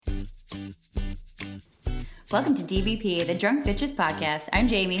Welcome to DBP, the Drunk Bitches Podcast. I'm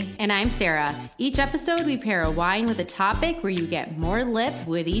Jamie. And I'm Sarah. Each episode, we pair a wine with a topic where you get more lip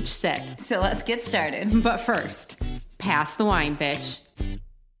with each sip. So let's get started. But first, pass the wine, bitch.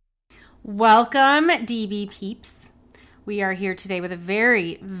 Welcome, DB peeps. We are here today with a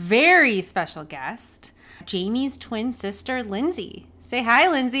very, very special guest, Jamie's twin sister, Lindsay. Say hi,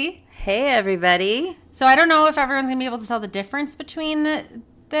 Lindsay. Hey, everybody. So I don't know if everyone's going to be able to tell the difference between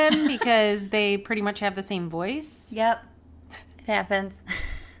them because they pretty much have the same voice. Yep. It happens.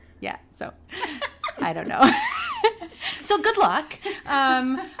 Yeah, so I don't know. So good luck.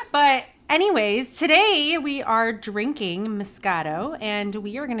 But anyways, today we are drinking Moscato, and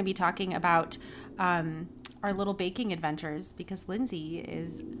we are going to be talking about our little baking adventures because Lindsay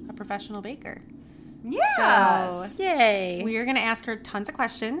is a professional baker. Yes. So Yay. we are going to ask her tons of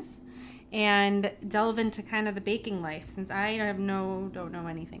questions and delve into kind of the baking life since I don't know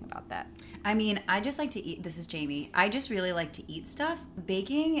anything about that. I mean, I just like to eat. This is Jamie. I just really like to eat stuff.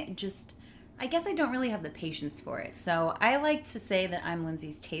 Baking, I guess I don't really have the patience for it. So I like to say that I'm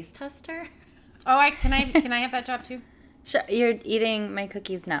Lindsay's taste tester. Oh, can I have that job too? Sure, you're eating my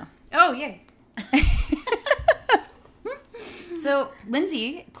cookies now. Oh, yay. So,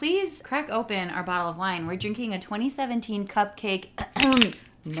 Lindsay, please crack open our bottle of wine. We're drinking a 2017 Cupcake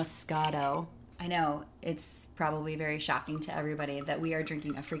Moscato. I know, it's probably very shocking to everybody that we are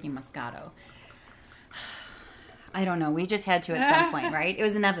drinking a freaking Moscato. I don't know. We just had to at some point, right? It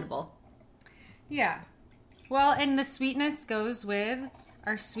was inevitable. Yeah. Well, and the sweetness goes with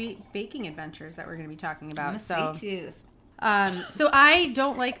our sweet baking adventures that we're going to be talking about. I'm a sweet tooth. So I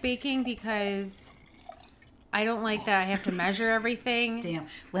don't like baking because I don't like that I have to measure everything. Damn.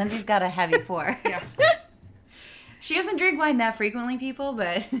 Lindsay's got a heavy pour. Yeah. She doesn't drink wine that frequently, people,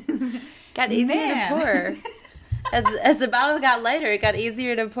 but Got easier to pour. As the bottle got lighter, it got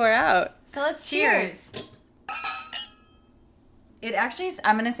easier to pour out. So let's cheers. It actually,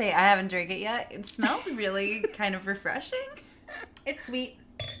 I'm going to say I haven't drank it yet. It smells really kind of refreshing. It's sweet.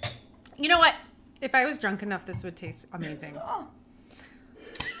 You know what? If I was drunk enough, this would taste amazing. Oh.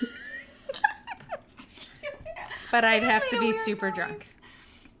 But I'd have to made a be weird super noise. drunk.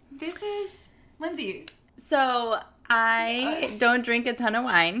 This is Lindsay. So I don't drink a ton of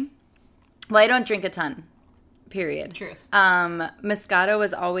wine. Well, I don't drink a ton, period. Truth. Moscato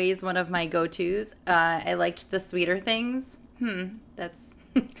was always one of my go-tos. I liked the sweeter things. That's,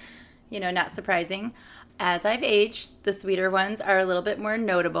 not surprising. As I've aged, the sweeter ones are a little bit more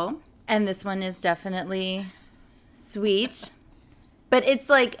notable. And this one is definitely sweet. But it's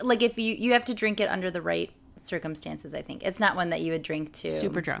like if you have to drink it under the right circumstances, I think. It's not one that you would drink to.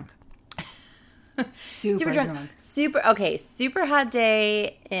 Super drunk. Super drunk. Super hot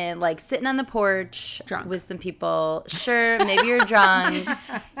day and like sitting on the porch Drunk. with some people. Sure, maybe you're drunk.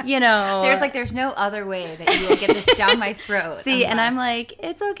 Sarah's like, there's no other way that you will get this down my throat. See, and I'm like,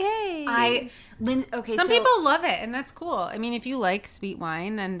 it's okay. Some people love it, and that's cool. I mean, if you like sweet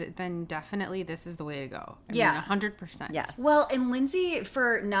wine, then definitely this is the way to go. I mean, 100%. Yes. Well, and Lindsay,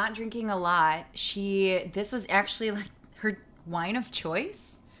 for not drinking a lot, this was actually like her wine of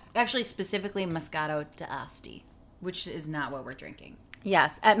choice. Actually, specifically Moscato d'Asti, which is not what we're drinking.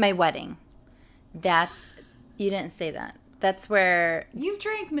 Yes, at my wedding. You didn't say that. That's where You've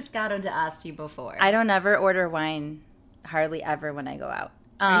drank Moscato d'Asti before. I don't ever order wine, hardly ever when I go out.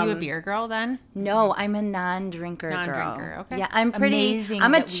 Are you a beer girl then? No, I'm a non-drinker girl. Non-drinker, okay. Yeah, I'm Amazing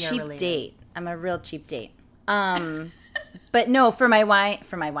I'm a that we are cheap related. date. I'm a real cheap date. But no, for my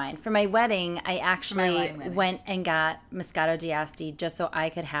wedding, I actually wedding. went and got Moscato d'Asti just so I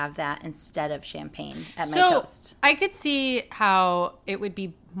could have that instead of champagne at my toast. I could see how it would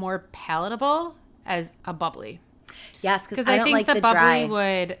be more palatable as a bubbly. Yes, Because I I don't think like the the bubbly dry.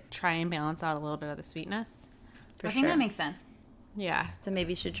 would try and balance out a little bit of the sweetness. For I sure. think that makes sense. Yeah. So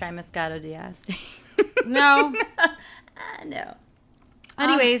maybe you should try Moscato d'Asti. No. No.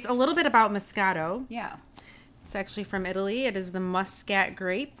 Anyways, a little bit about Moscato. Yeah. It's actually from Italy. It is the Muscat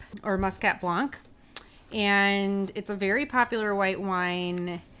grape or Muscat Blanc. And it's a very popular white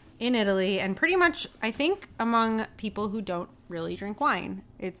wine in Italy and pretty much, I think, among people who don't really drink wine.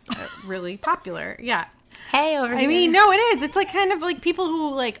 It's really popular. Yeah. Hey, over here. I mean, no, it is. It's like kind of like people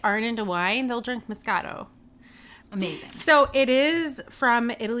who like aren't into wine, they'll drink Moscato. Amazing. So it is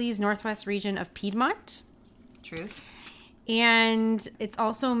from Italy's northwest region of Piedmont. Truth. And it's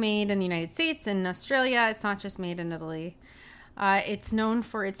also made in the United States and Australia. It's not just made in Italy. It's known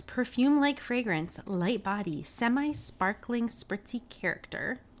for its perfume-like fragrance, light body, semi-sparkling, spritzy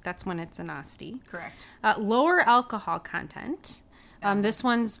character. That's when it's an Asti. Correct. Lower alcohol content. This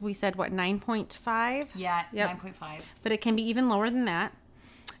one's, we said, 9.5? Yeah, Yep. 9.5. But it can be even lower than that.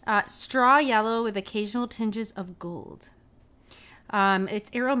 Straw yellow with occasional tinges of gold.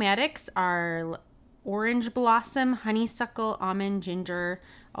 Its aromatics are orange blossom, honeysuckle, almond, ginger,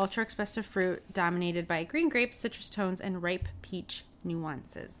 ultra expressive fruit dominated by green grapes, citrus tones, and ripe peach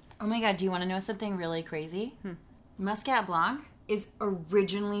nuances. Oh my God, do you want to know something really crazy? Muscat Blanc is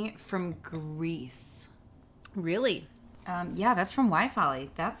originally from Greece. Really? Yeah, that's from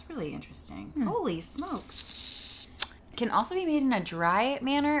Y-Folly. That's really interesting. Holy smokes. Can also be made in a dry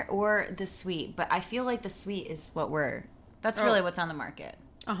manner or the sweet, but I feel like the sweet is that's really what's on the market.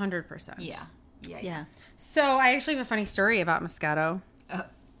 100%. Yeah. So I actually have a funny story about Moscato.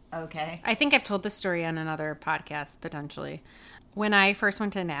 Okay. I think I've told this story on another podcast, potentially. When I first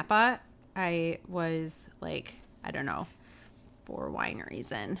went to Napa, I was like, I don't know, 4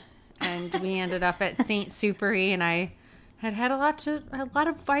 wineries in. And we ended up at St. Superi, and I had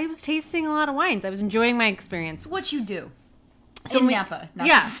I was tasting a lot of wines. I was enjoying my experience. What you do? So in Napa. Not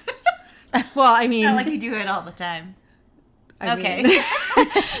yeah. just- Well, I mean, not like you do it all the time. I Okay. mean-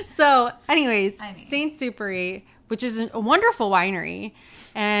 so, anyways, I mean. St. Superi, which is a wonderful winery,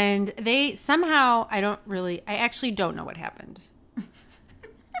 and they somehow, I actually don't know what happened.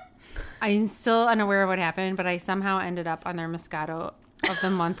 I'm still unaware of what happened, but I somehow ended up on their Moscato of the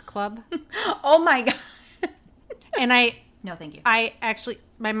Month Club. Oh my God. And No, thank you.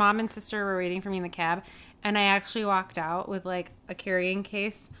 my mom and sister were waiting for me in the cab, and I actually walked out with like a carrying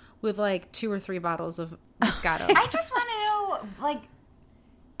case with like 2 or 3 bottles of Moscato. I just want to know, like,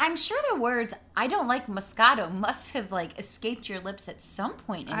 I'm sure the words "I don't like Moscato" must have like escaped your lips at some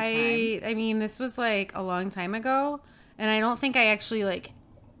point in time. I mean, this was like a long time ago, and I don't think I actually like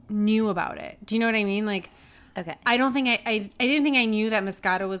knew about it. Do you know what I mean? Like, Okay. I don't think I didn't think I knew that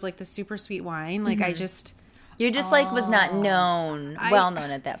Moscato was like the super sweet wine. Like, I just, You're just like was not well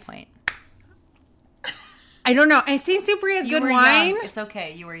known at that point. I don't know. I seen Superi as You good were wine, young. It's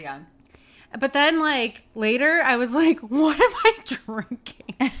okay. You were young. but then like later, I was like, what am I drinking?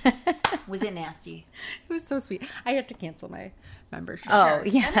 Was it nasty? It was so sweet. I had to cancel my membership. Oh, Sure.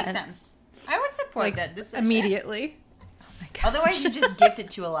 yes. That makes sense. I would support Like, that decision. immediately. Otherwise, you just gift it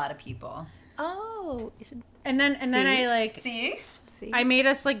to a lot of people. Oh. And then I like See? I made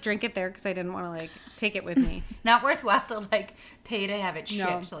us like drink it there because I didn't want to like take it with me. Not worthwhile to like pay to have it No.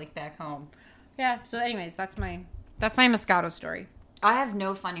 shipped like back home. Yeah. So, anyways, that's my Moscato story. I have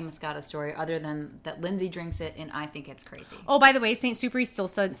no funny Moscato story other than that Lindsay drinks it and I think it's crazy. Oh, by the way, St. Superi still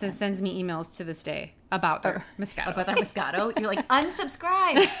sends me emails to this day about their Moscato. About their Moscato, you're like,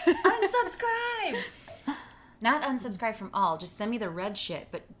 unsubscribe, unsubscribe. Not unsubscribe from all. Just send me the red shit.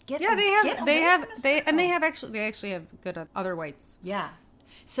 But get Yeah, get they away have from they Moscato. actually have good other whites. Yeah.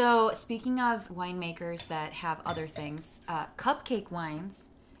 So speaking of winemakers that have other things, Cupcake Wines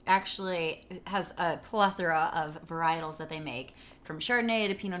actually has a plethora of varietals that they make, from Chardonnay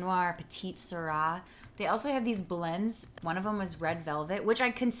to Pinot Noir, Petite Syrah. They also have these blends. One of them was Red Velvet, which I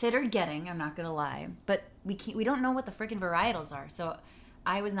considered getting. I'm not gonna lie, but we don't know what the freaking varietals are, so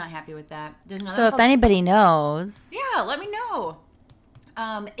I was not happy with that. There's another. So if anybody knows, yeah, let me know.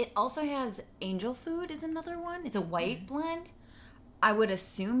 It also has Angel Food is another one. It's a white blend. I would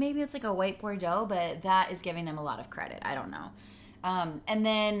assume maybe it's like a white Bordeaux, but that is giving them a lot of credit. I don't know. And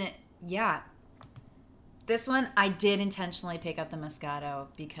then, yeah, this one I did intentionally pick up the Moscato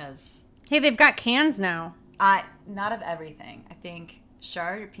because Hey, they've got cans now. not of everything. I think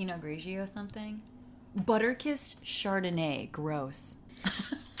Chard or Pinot Grigio or something. Butterkissed Chardonnay, gross.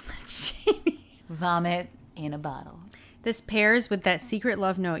 Vomit in a bottle. This pairs with that secret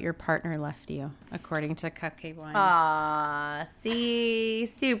love note your partner left you, according to Cupcake Wines. aw, see,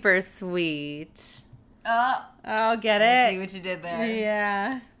 super sweet. Oh, get See it? what you did there.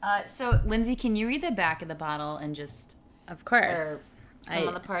 Yeah. So, Lindsay, can you read the back of the bottle and just Of or course. some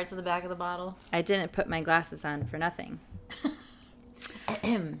of the parts of the back of the bottle? I didn't put my glasses on for nothing.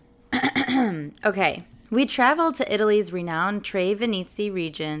 Okay. We traveled to Italy's renowned Tre Venezi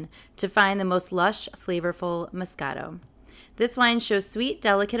region to find the most lush, flavorful Moscato. This wine shows sweet,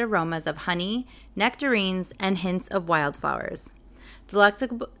 delicate aromas of honey, nectarines, and hints of wildflowers.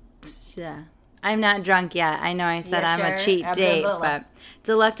 Delectable. I'm not drunk yet. I know I said Yeah, I'm a sure. cheap date, Blah, blah, blah. but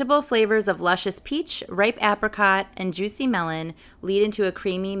delectable flavors of luscious peach, ripe apricot, and juicy melon lead into a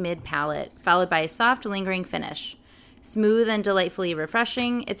creamy mid-palate, followed by a soft, lingering finish. Smooth and delightfully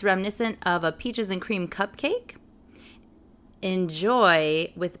refreshing, it's reminiscent of a peaches and cream cupcake.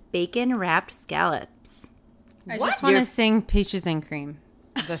 Enjoy with bacon-wrapped scallops. I What? just want to sing Peaches and Cream,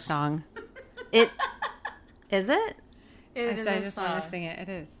 the song. It is it? I just want to sing it. It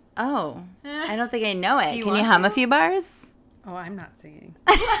is. Oh, I don't think I know it. you Can you want hum to? a few bars? Oh, I'm not singing.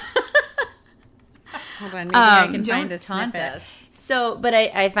 Hold on, maybe I can find a Don't taunt snippet. us. So, but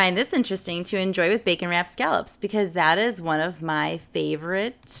I find this interesting to enjoy with bacon wrapped scallops because that is one of my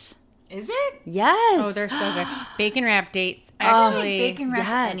favorite. Is it? Yes. Oh, they're so good. Bacon wrap dates. Actually, Actually, bacon wrapped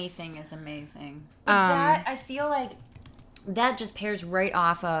yes. anything is amazing. But that, I feel like that just pairs right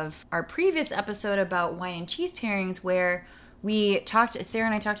off of our previous episode about wine and cheese pairings where Sarah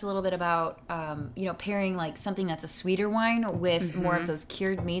and I talked a little bit about, pairing like something that's a sweeter wine with more of those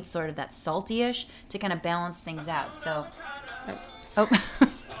cured meats, sort of that salty-ish to kind of balance things out. So,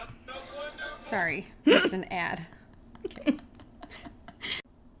 sorry, there's an ad. Okay.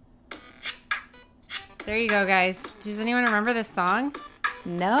 There you go, guys. Does anyone remember this song?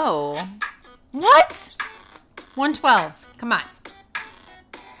 No. What? 112. Come on.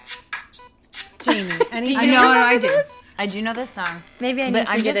 Jamie, any I know, I do. I do know this song. Maybe I need But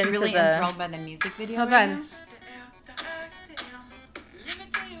to I'm get just into really the... enthralled by the music video. Hold right on. now.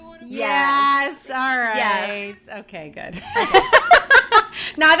 Yes. All right. Okay, good.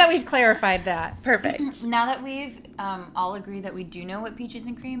 Now that we've clarified that. Perfect. Now that we've all agreed that we do know what Peaches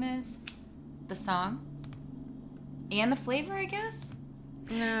and Cream is, the song, and the flavor, I guess.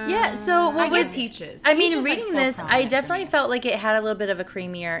 Yeah, so what I was... get peaches. I mean, Peaches, like, reading so this, I prominent for definitely me. felt like it had a little bit of a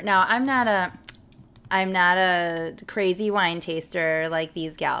creamier... Now, I'm not a crazy wine taster like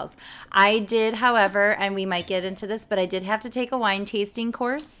these gals. I did, however, and we might get into this, but I did have to take a wine tasting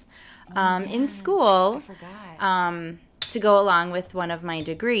course in school. I forgot. To go along with one of my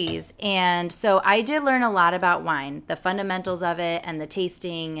degrees. And so I did learn a lot about wine, the fundamentals of it and the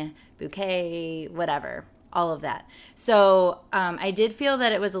tasting, bouquet, whatever, all of that. So I did feel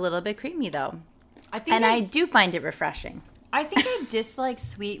that it was a little bit creamy though. I do find it refreshing. I think I dislike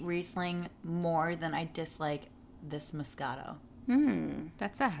sweet Riesling more than I dislike this Moscato.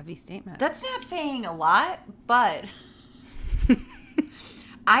 That's a heavy statement. That's not saying a lot, but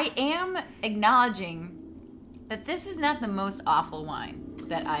I am acknowledging that this is not the most awful wine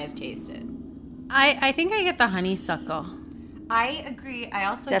that I have tasted. I think I get the honeysuckle. I agree. I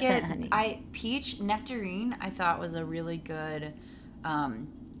also Definite honey. Peach nectarine. I thought was a really good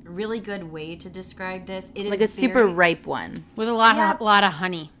way to describe this. It is Like a super ripe one. With a lot Yeah. of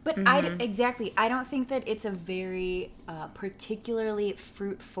honey. But exactly. I don't think that it's a very particularly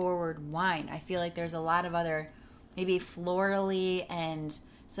fruit forward wine. I feel like there's a lot of other maybe florally and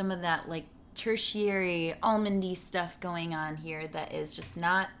some of that like tertiary almondy stuff going on here that is just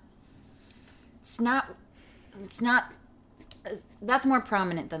not. It's not. That's more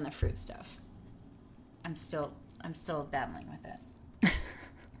prominent than the fruit stuff. I'm still battling with it.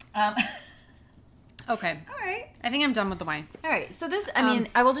 Okay. All right. I think I'm done with the wine. All right. So this, I mean,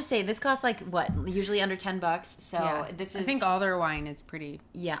 I will just say this costs like what? Usually under $10. So this is. I think all their wine is pretty.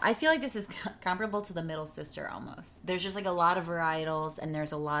 Yeah, I feel like this is comparable to the Middle Sister almost. There's just like a lot of varietals, and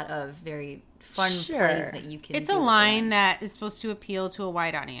there's a lot of very fun plays that you can. It's do a with the line wines. that is supposed to appeal to a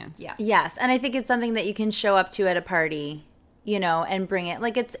wide audience. Yeah. Yes, and I think it's something that you can show up to at a party, and bring it.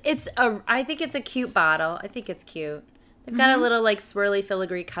 Like I think it's a cute bottle. I think it's cute. They've got a little like swirly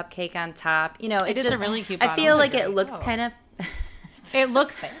filigree cupcake on top. It's is just a really cute I bottle. feel like it looks kind of It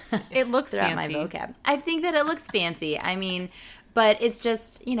looks throughout my fancy. vocab. I think that it looks fancy. I mean, but it's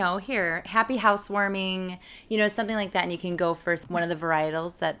just, here, happy housewarming, something like that. And you can go for one of the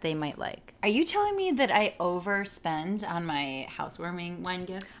varietals that they might like. Are you telling me that I overspend on my housewarming wine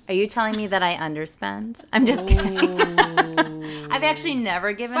gifts? Are you telling me that I underspend? I'm just kidding. I've actually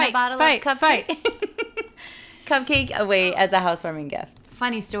never given a bottle of cupcake away as a housewarming gift.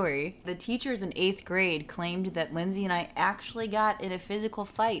 Funny story. The teachers in 8th grade claimed that Lindsay and I actually got in a physical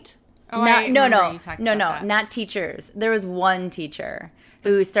fight. Oh, I remember you talked about that. Not teachers. There was one teacher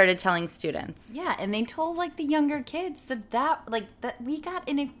who started telling students. Yeah, and they told like the younger kids that we got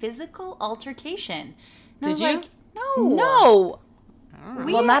in a physical altercation. And I Did was you? like, no. No.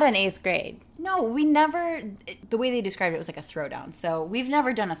 We- Well, not in 8th grade. No, we never. The way they described it was like a throwdown. So we've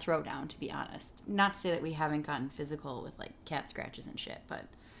never done a throwdown, to be honest. Not to say that we haven't gotten physical with like cat scratches and shit, but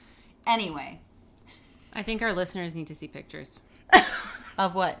anyway. I think our listeners need to see pictures.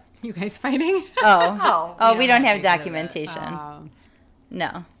 Of what? You guys fighting? Oh, we don't have pictures of it. documentation.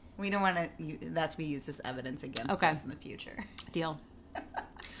 No. We don't want that to be used as evidence against us in the future. Deal.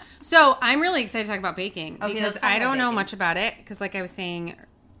 So I'm really excited to talk about baking Okay, because let's talk I about don't know baking. much about it. Because like I was saying,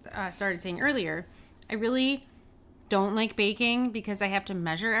 started saying earlier, I really don't like baking because I have to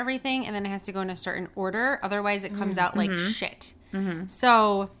measure everything and then it has to go in a certain order. Otherwise, it comes out like shit.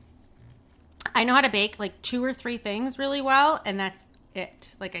 So I know how to bake like 2 or 3 things really well, and that's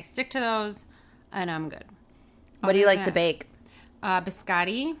it. Like I stick to those, and I'm good. What do you like to bake?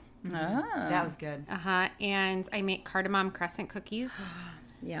 Biscotti. That was good. And I make cardamom crescent cookies.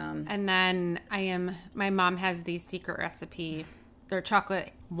 Yum. And then my mom has the secret recipe they're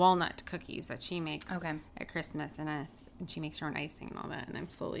chocolate walnut cookies that she makes Okay. at Christmas, and she makes her own icing and all that, and I'm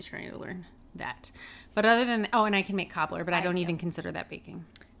slowly trying to learn that. But other than, and I can make cobbler, but I don't even consider that baking.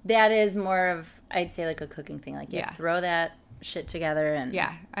 That is more of, I'd say, like a cooking thing. Like, Yeah. throw that shit together and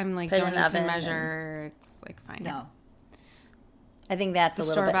Yeah, I'm like, Put it don't in need the to oven measure. It's like fine. no. I think that's The a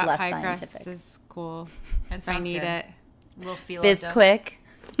little bit store-bought less pie scientific. crust is cool. That If I sounds need good. it. We'll feel Bisquick.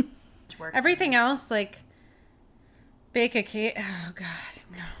 work. Everything else, like bake a cake. Oh God,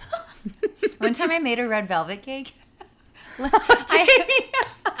 no. One time I made a red velvet cake.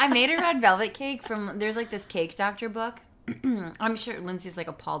 I made a red velvet cake from, there's like this cake doctor book. I'm sure Lindsay's like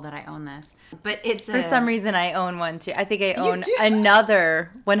appalled that I own this. But it's For some reason, I own one too. I think I own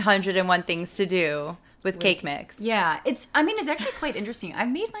another 101 Things to Do with cake mix. Yeah, it's actually quite interesting. I've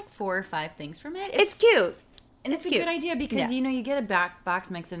made like 4 or 5 things from it. It's cute. And it's a cute. good idea because, Yeah. you get a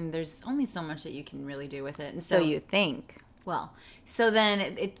box mix and there's only so much that you can really do with it. And So you think. Well, so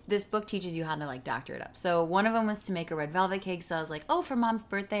then this book teaches you how to like doctor it up. So one of them was to make a red velvet cake. So I was like, oh, for Mom's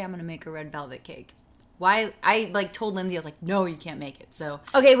birthday, I'm going to make a red velvet cake. Why? I like told Lindsay, I was like, no, you can't make it. So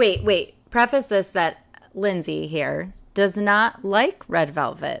Okay, wait. Preface this that Lindsay here does not like red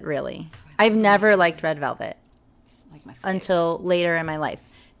velvet, really. I've never liked red velvet it's like my favorite. until later in my life.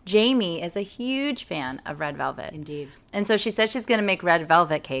 Jamie is a huge fan of red velvet. Indeed. And so she said she's going to make red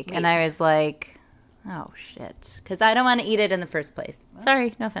velvet cake. And I was like, oh, shit. Because I don't want to eat it in the first place.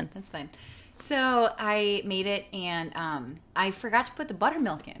 Sorry, no offense. That's fine. So I made it and I forgot to put the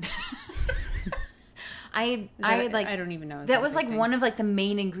buttermilk in. I don't even know. Is that a was big like thing? one of like the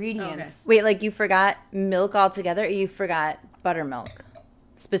main ingredients. Wait, like you forgot milk altogether, or you forgot buttermilk?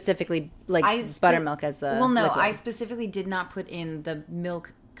 Specifically, like buttermilk as the well, no, liquid? I specifically did not put in the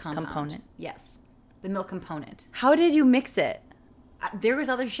milk Component? Yes, the milk component. How did you mix it? There was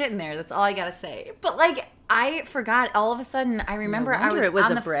other shit in there. That's all I gotta say. But like, I forgot. All of a sudden, I remember I was it was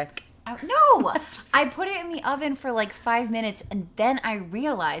on a the brick. No, I put it in the oven for like 5 minutes, and then I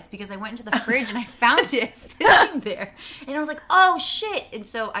realized because I went into the fridge and I found it sitting there, and I was like, "Oh shit!" And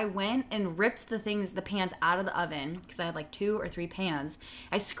so I went and ripped the pans out of the oven because I had like 2 or 3 pans.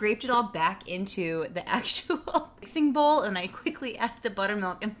 I scraped it all back into the actual mixing bowl, and I quickly added the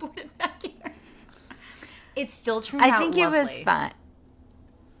buttermilk and put it back in. It still turned out I think lovely. it was fine.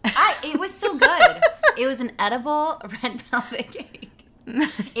 It was still good. It was an edible red velvet cake.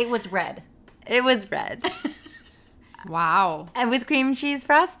 It was red. It was red. Wow. And with cream cheese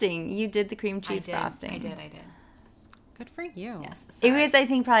frosting. You did the cream cheese frosting. I did. Good for you. Yes. It Sorry. was, I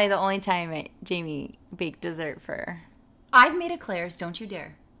think, probably the only time Jamie baked dessert for her. I've made eclairs, don't you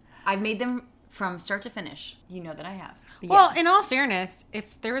dare. I've made them from start to finish. You know that I have. Well, in all fairness,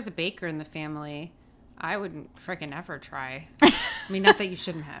 if there was a baker in the family, I wouldn't freaking ever try. I mean, not that you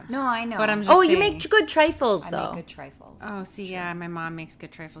shouldn't have. No, I know. But I'm just Oh, you saying. make good trifles, I though. make good trifles. Oh, see, yeah, my mom makes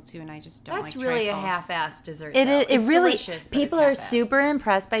good trifle too, and I just don't That's like really trifle. a half-assed dessert. It though. is. It It's really. delicious, but People it's are half-assed. super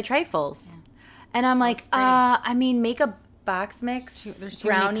impressed by trifles, and I'm like, I mean, make a box mix, there's too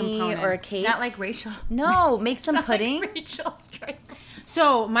many brownie or a components. cake. It's not like Rachel. No, make some pudding. Like Rachel's trifle.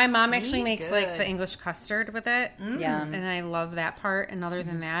 So my mom actually makes good. like the English custard with it. Yeah. And I love that part. And other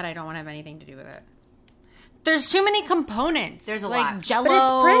than that, I don't want to have anything to do with it. There's too many components. There's a like lot. Jello. But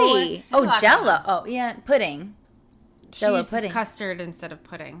it's pretty. There's a Oh, lot Jello. Oh, yeah, pudding. She Jello uses pudding. custard instead of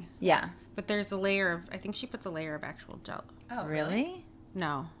pudding. Yeah. But there's a layer of. I think she puts a layer of actual Jello. Oh, Really?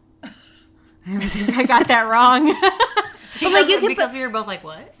 No. I think I got that wrong. Because, like, you could because we were both like,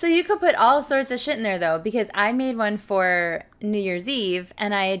 what? So you could put all sorts of shit in there, though, because I made one for New Year's Eve,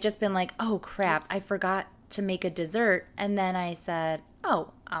 and I had just been like, oh, crap, I forgot to make a dessert. And then I said,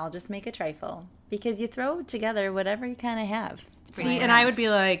 oh, I'll just make a trifle. Because you throw together whatever you kind of have. See, and I would be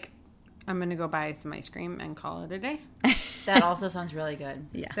like, I'm going to go buy some ice cream and call it a day. That also sounds really good.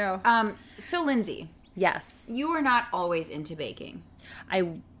 Yeah. So, Lindsay, Yes. you are not always into baking.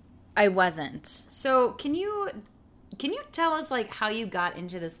 I wasn't. So can you tell us like how you got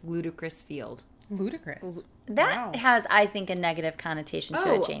into this ludicrous field? ludicrous. That has, I think, a negative connotation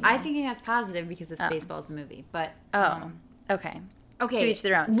to it, Jamie. I think it has positive because of Spaceballs the movie. But Okay. okay, To each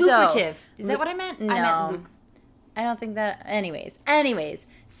their own. Lucrative. So, Is that what I meant? No. I meant I don't think that. Anyways.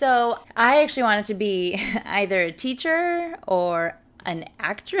 So I actually wanted to be either a teacher or an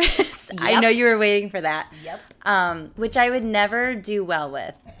actress. I know you were waiting for that. Yep. Which I would never do well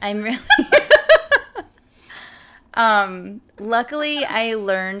with. I'm really. Luckily, I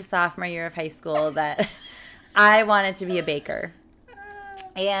learned sophomore year of high school that I wanted to be a baker.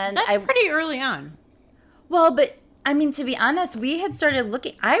 And That's pretty early on. Well, but I mean, to be honest, we had started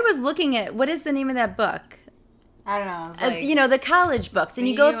looking. I was looking at what is the name of that book? I don't know. It's like, you know, the college books, and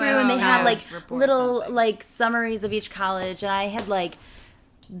The you go through and they US had like report little something. like summaries of each college, and I had like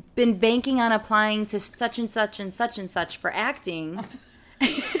been banking on applying to such and such and such and such for acting.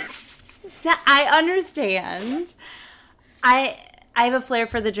 So I understand. I have a flair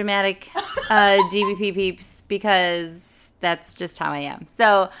for the dramatic DVP peeps because that's just how I am.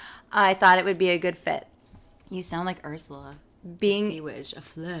 So I thought it would be a good fit. you sound like Ursula. Being Sea Witch, a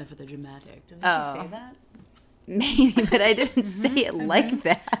flair for the dramatic. Doesn't Oh. she say that? maybe, but I didn't say it like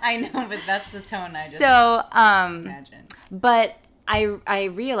that. I know, but that's the tone I just So, imagine. but I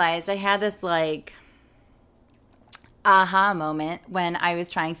realized I had this like aha moment when I was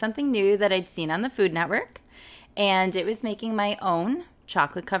trying something new that I'd seen on the Food Network, and it was making my own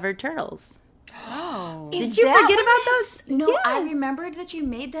chocolate covered turtles. Did you forget about those? No, I Yes. remembered that you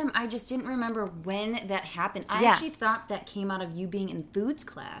made them. I just didn't remember when that happened. I Yeah. actually thought that came out of you being in foods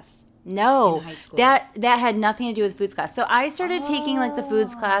class. No, In high school. that had nothing to do with foods class. So I started taking like the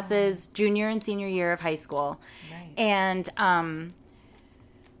foods classes junior and senior year of high school, Right. and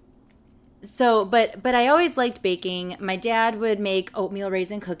so but I always liked baking. My dad would make oatmeal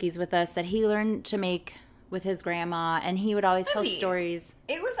raisin cookies with us that he learned to make with his grandma, and he would always tell Lizzie. stories.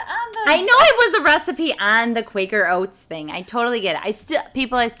 It was on the... I know it was a recipe on the Quaker Oats thing. I totally get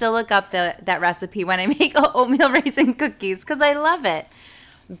it. I still look up that recipe when I make oatmeal raisin cookies because I love it.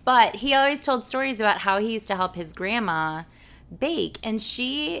 But he always told stories about how he used to help his grandma bake, and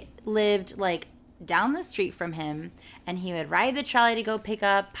she lived like down the street from him, and he would ride the trolley to go pick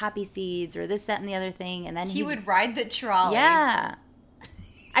up poppy seeds or this, that, and the other thing, and then He would ride the trolley. yeah.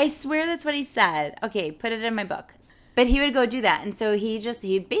 I swear that's what he said. Okay, put it in my book. But he would go do that. And so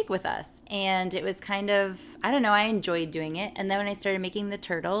he'd bake with us. And it was kind of, I don't know, I enjoyed doing it. And then when I started making the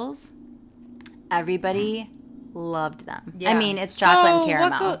turtles, everybody loved them. Yeah. I mean, it's chocolate and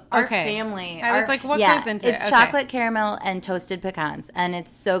caramel. Our Okay. family... I was our- like, what yeah, goes into it's it? Okay. chocolate caramel and toasted pecans. And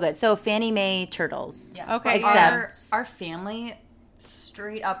it's so good. So Fannie Mae turtles. Yeah. Okay. Except- Our family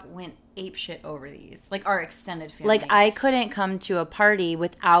straight up went apeshit over these. Like, our extended family. Like, I couldn't come to a party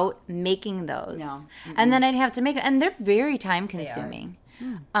without making those. No. And then I'd have to make it. And they're very time consuming.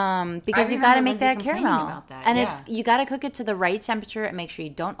 Because you've got to remember make Lindsay that complaining caramel. about that, And yeah. you got to cook it to the right temperature and make sure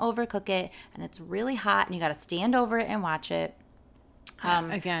you don't overcook it. And it's really hot and you got to stand over it and watch it.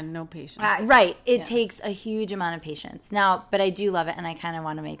 Again, no patience. Right. It takes a huge amount of patience. Now, but I do love it and I kind of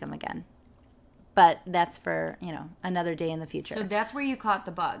want to make them again. But that's for, another day in the future. So that's where you caught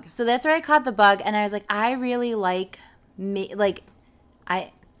the bug. So that's where I caught the bug, and I was like, I really like this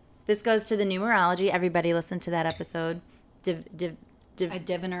goes to the numerology. Everybody listen to that episode. A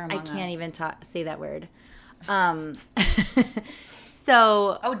diviner among I us. can't even say that word.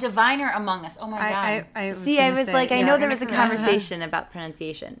 So Oh, diviner among us. Oh my god. I see, I was like, I know there was a correct. conversation about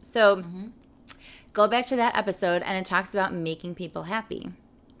pronunciation. So go back to that episode, and it talks about making people happy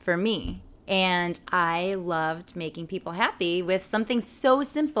for me. And I loved making people happy with something so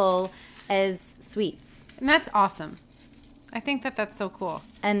simple as sweets. And that's awesome. I think that's so cool.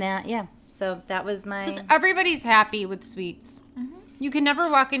 And so that was my... Because everybody's happy with sweets. You can never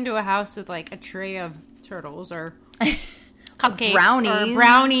walk into a house with like a tray of turtles or cupcakes Brownies. or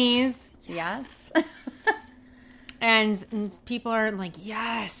brownies. Yes. And people are like,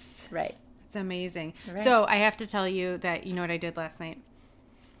 yes. Right. It's amazing. Right. So I have to tell you that you know what I did last night?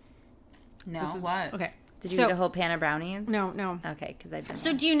 No, This is- what? Okay. Did you So- eat a whole pan of brownies? No. Okay, because I didn't.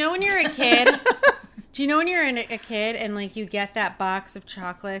 So do you know when you're a kid? Do you know when you're a kid and like you get that box of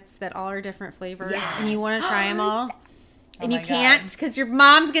chocolates that all are different flavors and you want to try them all? And you my can't because your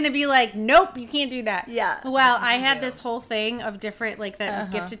mom's going to be like, nope, you can't do that. Yeah. Well, I had this whole thing of different, like that was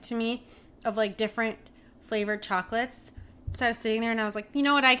gifted to me of like different flavored chocolates. So I was sitting there and I was like, you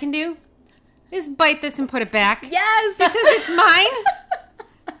know what I can do? Is bite this and put it back. Yes! Because it's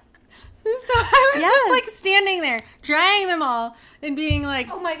mine. So I was just Yes. like standing there, trying them all and being like,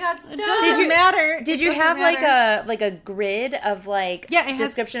 Oh my god, stop. it doesn't matter. Did It you doesn't have matter. like a grid of like Yeah, it has-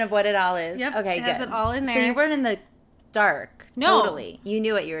 description of what it all is? Yep, Okay, it has good. it all in So there. you weren't in the dark. No. Totally. You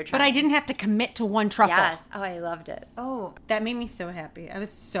knew what you were trying. But I didn't have to commit to one truffle. Yes. Oh, I loved it. Oh, That made me so happy. I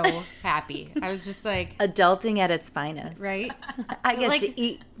was so happy. I was just like, Adulting at its finest. right? I get Like- to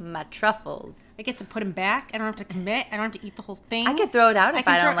eat my truffles. I get to put them back. I don't have to commit. I don't have to eat the whole thing. I could throw it out I if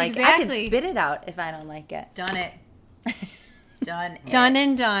can I don't throw- like it. I exactly. can spit it out if I don't like it. done it. Done it. Done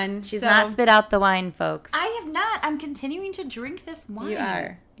and done. She's So- not spit out the wine, folks. I have not. I'm continuing to drink this wine. You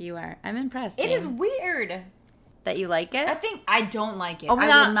are. You are. I'm impressed. It is Jane. weird. that you like it. I think I don't like it. Oh, I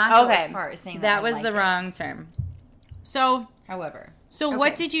no. will not go Okay. as far as saying that I was like the it. wrong term. So, However, what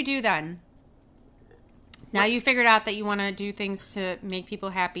Okay. did you do then? Now you figured out that you want to do things to make people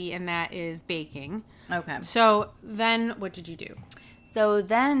happy, and that is baking. Okay. So then what did you do? So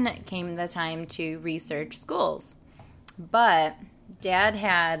then came the time to research schools. But Dad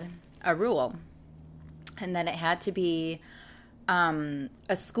had a rule, and that it had to be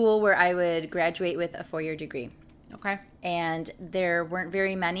a school where I would graduate with a 4-year degree. Okay. And there weren't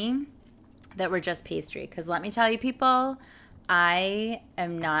very many that were just pastry. Because let me tell you, people, I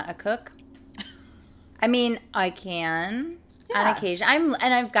am not a cook. I mean, I can on occasion.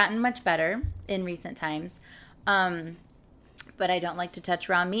 I've gotten much better in recent times. But I don't like to touch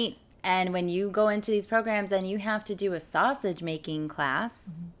raw meat. And when you go into these programs and you have to do a sausage making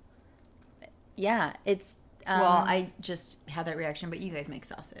class, yeah, it's Well, I just had that reaction, but you guys make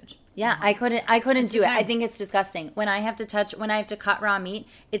sausage. yeah, I couldn't do it. time. I think it's disgusting. When I have to cut raw meat,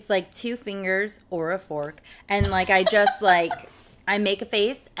 it's like 2 fingers or a fork, and like I just like I make a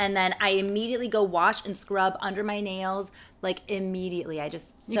face, and then I immediately go wash and scrub under my nails, like immediately.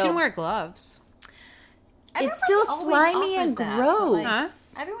 You can wear gloves. It's still always slimy and offers that, but, gross. like, Huh?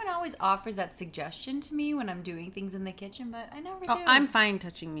 Everyone always offers that suggestion to me when I'm doing things in the kitchen, but I never Oh, do. I'm fine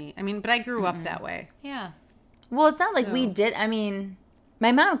touching meat. I mean, but I grew up that way. Yeah. Well, it's not like we did. I mean,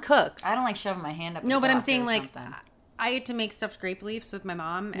 my mom cooks. I don't like shoving my hand up. No, the but I'm buffet saying or like something. I had to make stuffed grape leaves with my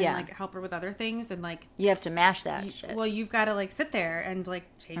mom and Yeah. like help her with other things, and like You have to mash that shit. well, you've got to like sit there and like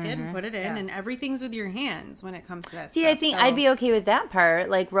take it and put it in, Yeah. and everything's with your hands when it comes to that. See, stuff. I think So- I'd be okay with that part,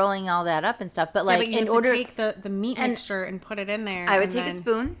 like rolling all that up and stuff. But Yeah, like but you in have order, to take the meat and mixture and put it in there. I would and take a then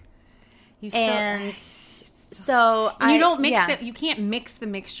spoon You still, and so and you don't mix yeah. it. You can't mix the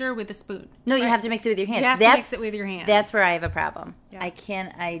mixture with a spoon. No, you have to mix it with your hands. You have to mix it with your hands. That's where I have a problem. Yeah.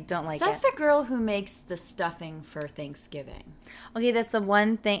 I don't like Says it. the girl who makes the stuffing for Thanksgiving. Okay, that's the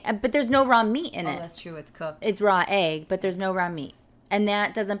one thing. But there's no raw meat in Oh, it. that's true. It's cooked. It's raw egg, but there's no raw meat. And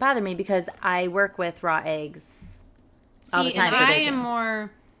that doesn't bother me because I work with raw eggs all the See, time. and for I bacon. am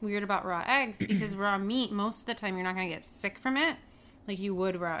more weird about raw eggs because raw meat, most of the time, you're not going to get sick from it like you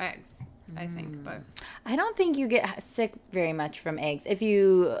would raw eggs, I think. But I don't think you get sick very much from eggs if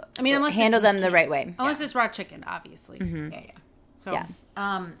you unless handle it's- them the right way. unless it's raw chicken, obviously. Yeah, yeah. So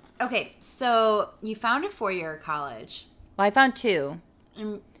Yeah. Okay, so you found a 4-year college. Well, I found 2.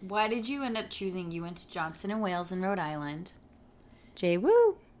 And why did you end up choosing? You went to Johnson and Wales in Rhode Island, J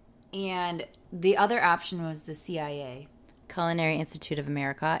Woo. and the other option was the CIA. Culinary Institute of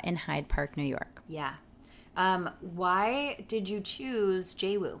America in Hyde Park, New York. Yeah. Why did you choose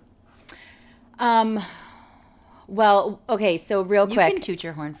JWU? Well, okay, so real You quick. can toot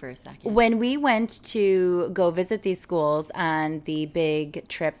your horn for a second. When we went to go visit these schools on the big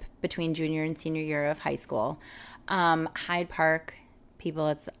trip between junior and senior year of high school, Hyde Park, people,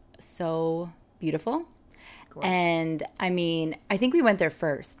 it's so beautiful. Gorgeous. And I mean, I think we went there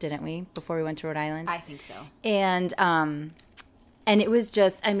first, didn't we? Before we went to Rhode Island. I think so. And it was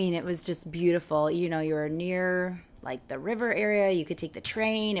just, I mean, it was just beautiful. You know, you were near like the river area. You could take the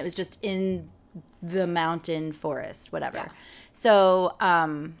train. It was just in the mountain forest, whatever. Yeah. So,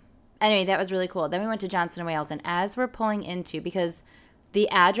 anyway, that was really cool. Then we went to Johnson and Wales, and as we're pulling into, because the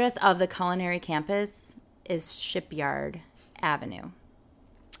address of the culinary campus is Shipyard Avenue.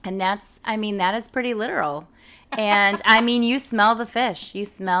 And that's, I mean, that is pretty literal. And I mean, you smell the fish, you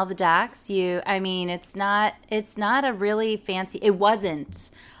smell the docks. I mean, it's not a really fancy, it wasn't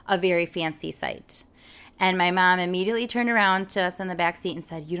a very fancy site. And my mom immediately turned around to us in the back seat and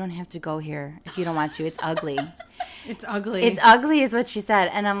said, "You don't have to go here if you don't want to. It's ugly." it's ugly. It's ugly is what she said.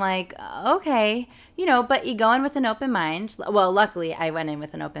 And I'm like, okay, you know, but you go in with an open mind. Well, luckily I went in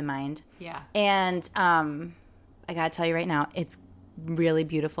with an open mind. Yeah. And I got to tell you right now, it's really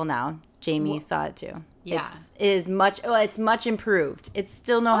beautiful now. Jamie saw it too. Yeah. It's much improved. It's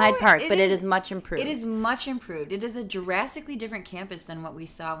still no Hyde Park, but it is much improved. It is much improved. It is a drastically different campus than what we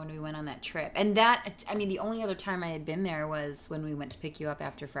saw when we went on that trip. And that, I mean, the only other time I had been there was when we went to pick you up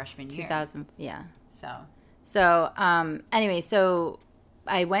after freshman year. 2000, yeah. So, Anyway, so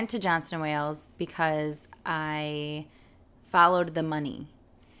I went to Johnson and Wales because I followed the money.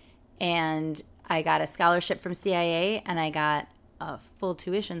 And I got a scholarship from CIA, and I got a full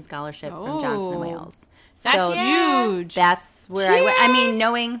tuition scholarship from Johnson and Wales. That's huge. That's where I went. I mean, Cheers!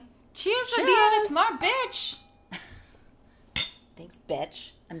 knowing... cheers for being a smart bitch. Thanks,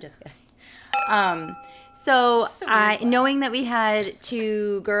 bitch. I'm just kidding. So knowing that we had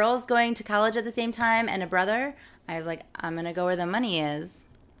 2 girls going to college at the same time and a brother, I was like, I'm going to go where the money is.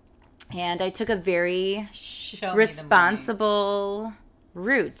 And I took a very Show me the money. responsible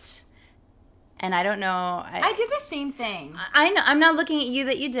route. And I don't know. I did the same thing. I know. I'm not looking at you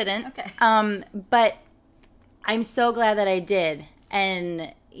that you didn't. Okay. But I'm so glad that I did.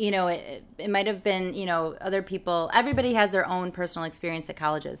 And it might have been, other people. Everybody has their own personal experience at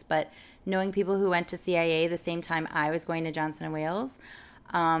colleges, but knowing people who went to CIA the same time I was going to Johnson & Wales,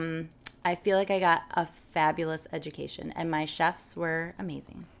 I feel like I got a fabulous education, and my chefs were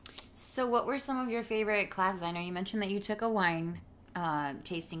amazing. So what were some of your favorite classes? I know you mentioned that you took a wine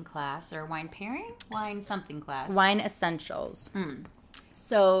tasting class or wine pairing? Wine something class. Wine essentials.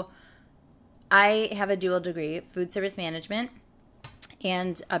 So I have a dual degree, food service management,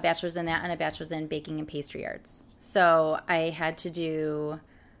 and a bachelor's in that and a bachelor's in baking and pastry arts. So I had to do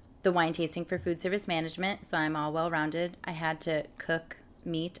the wine tasting for food service management, so I'm all well-rounded. I had to cook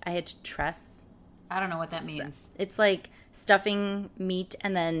meat. I had to truss. I don't know what that means. It's like stuffing meat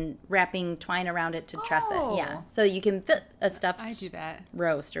and then wrapping twine around it to truss it. Yeah. So you can fit a stuffed I do that.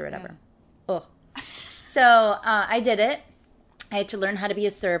 roast or whatever. Oh. So I did it. I had to learn how to be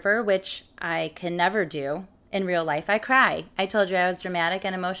a server, which I can never do in real life. I cry. I told you I was dramatic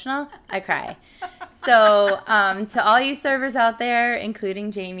and emotional. I cry. So to all you servers out there,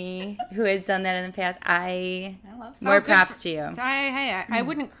 including Jamie, who has done that in the past, I love more props to you. I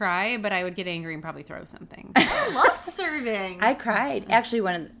wouldn't cry, but I would get angry and probably throw something. I loved serving. I cried.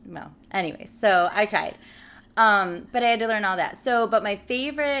 Actually, anyways, so I cried. But I had to learn all that. So, but my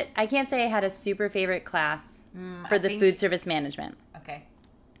favorite, I can't say I had a super favorite class for the food service management. Okay.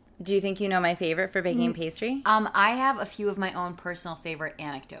 Do you think you know my favorite for baking and pastry? I have a few of my own personal favorite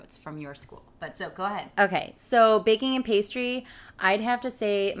anecdotes from your school, but so go ahead. Okay, so baking and pastry, I'd have to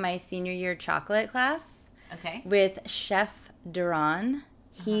say my senior year chocolate class. Okay. With Chef Duran.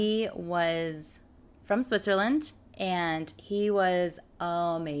 He was from Switzerland, and he was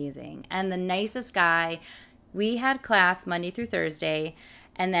amazing. And the nicest guy. We had class Monday through Thursday,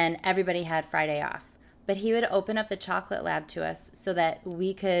 and then everybody had Friday off. But he would open up the chocolate lab to us so that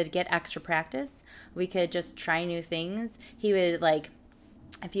we could get extra practice. We could just try new things. He would,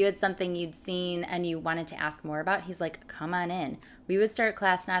 if you had something you'd seen and you wanted to ask more about, he's like, come on in. We would start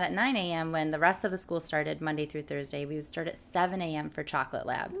class not at 9 a.m. when the rest of the school started Monday through Thursday. We would start at 7 a.m. for chocolate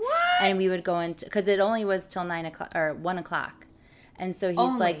lab. What? And we would go into, because it only was till 9 o'clock or 1 o'clock. And so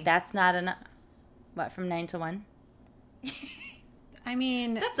he's like, that's not enough. What, from 9 to 1? I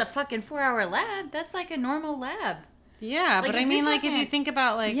mean, that's a fucking 4-hour lab. That's like a normal lab. Yeah, but I mean, if you think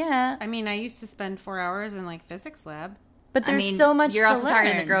about, yeah. I mean, I used to spend 4 hours in, physics lab. But there's so much to learn. You're also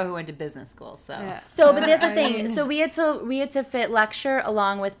talking to the girl who went to business school, so. Yeah. So, but that's the thing. So we had to fit lecture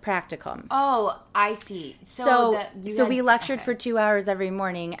along with practicum. Oh, I see. So we lectured for 2 hours every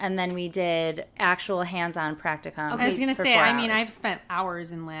morning, and then we did actual hands-on practicum. I was going to say, I've spent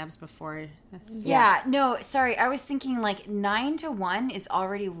hours in labs before. Yeah, no, sorry. I was thinking 9 to 1 is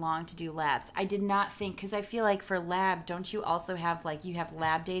already long to do labs. I did not think, because I feel like for lab, don't you also have, you have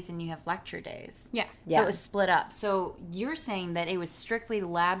lab days and you have lecture days? Yeah. So it was split up. So you're saying that it was strictly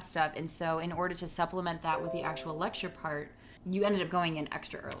lab stuff, and so in order to supplement that with the actual lecture part, you ended up going in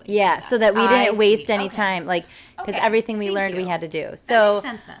extra early. Yeah, so that we didn't waste any time, because everything we learned we had to do. So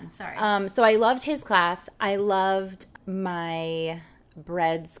that makes sense then. Sorry. So I loved his class. I loved my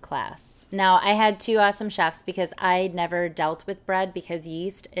breads class. Now, I had two awesome chefs because I'd never dealt with bread because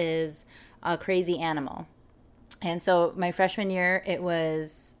yeast is a crazy animal. And so my freshman year, it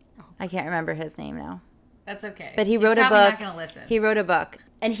was, I can't remember his name now. That's okay. But he wrote a book. Not going to listen. He wrote a book.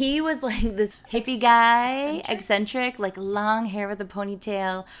 And he was this hippie guy, eccentric, long hair with a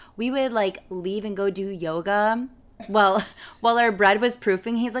ponytail. We would leave and go do yoga. Well, while our bread was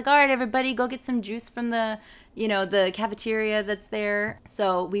proofing, he's like, all right, everybody, go get some juice from the cafeteria that's there.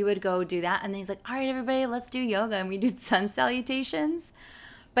 So we would go do that. And then he's like, all right, everybody, let's do yoga. And we did sun salutations.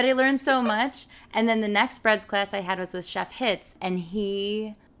 But I learned so much. And then the next breads class I had was with Chef Hitz. And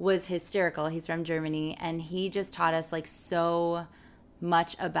he was hysterical. He's from Germany. And he just taught us so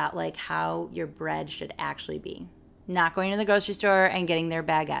much about how your bread should actually be. Not going to the grocery store and getting their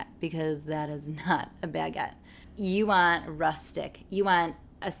baguette, because that is not a baguette. You want rustic. You want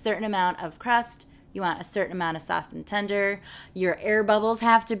a certain amount of crust. You want a certain amount of soft and tender. Your air bubbles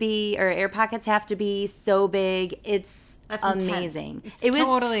have to be, or air pockets have to be so big. That's amazing. It's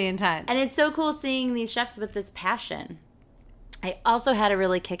totally intense. And it's so cool seeing these chefs with this passion. I also had a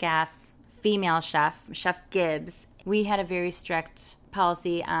really kick-ass female chef, Chef Gibbs. We had a very strict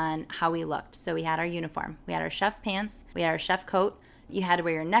policy on how we looked. So we had our uniform. We had our chef pants. We had our chef coat. You had to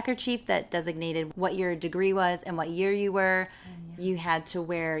wear your neckerchief that designated what your degree was and what year you were. You had to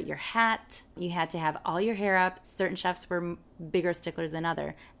wear your hat. You had to have all your hair up. Certain chefs were bigger sticklers than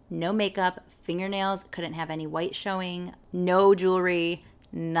other. No makeup, fingernails, couldn't have any white showing, no jewelry,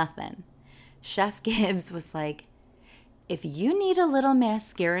 nothing. Chef Gibbs was like, if you need a little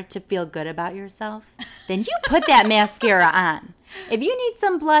mascara to feel good about yourself, then you put that mascara on. If you need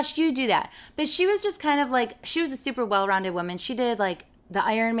some blush, you do that. But she was just kind of like, she was a super well-rounded woman. She did like the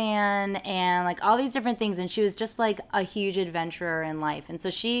Ironman and like all these different things. And she was just like a huge adventurer in life. And so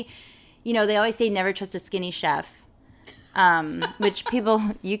she, you know, they always say never trust a skinny chef, which people,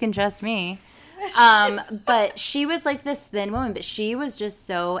 you can trust me. But she was like this thin woman, but she was just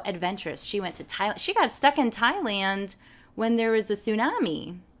so adventurous. She went to Thailand. She got stuck in Thailand when there was a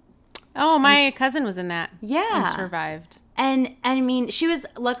tsunami. Oh, my cousin was in that. Yeah. And survived. And I mean, she was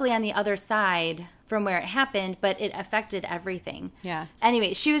luckily on the other side from where it happened, but it affected everything. Yeah.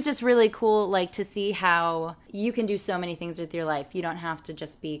 Anyway, she was just really cool, like, to see how you can do so many things with your life. You don't have to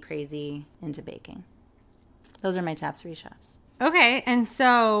just be crazy into baking. Those are my top 3 chefs. Okay, and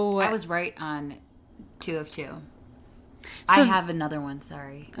so... I was right on 2 of 2. I have another one,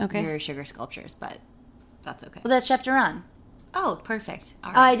 sorry. Okay. Your sugar sculptures, but that's okay. Well, that's Chef Duran. Oh, perfect.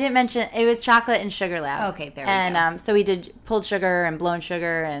 All Oh, right. I didn't mention, it was chocolate and sugar lab. Okay, there we and, go. so we did pulled sugar and blown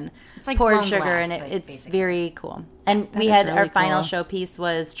sugar and It's like poured blown sugar, glass, and but it's basically. very cool. And we is had really our final cool. showpiece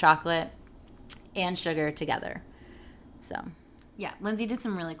was chocolate and sugar together. So... Yeah, Lindsay did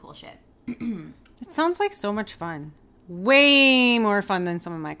some really cool shit. It sounds like so much fun. Way more fun than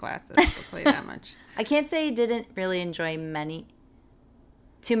some of my classes. I'll tell you that much. I can't say I didn't really enjoy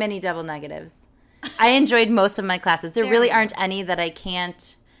too many double negatives. I enjoyed most of my classes. There really aren't any that I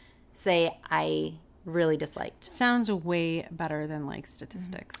can't say I really disliked. Sounds way better than like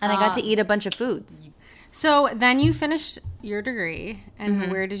statistics. And I got to eat a bunch of foods. So then you finished your degree,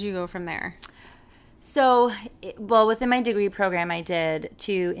 and where did you go from there? So, within my degree program, I did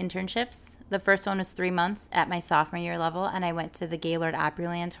 2 internships. The first one was 3 months at my sophomore year level, and I went to the Gaylord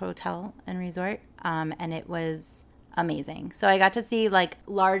Opryland Hotel and Resort, and it was amazing. So I got to see like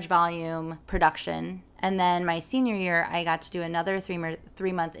large volume production, and then my senior year, I got to do another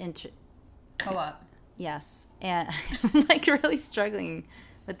 3-month Co-op. Yes, and I'm like really struggling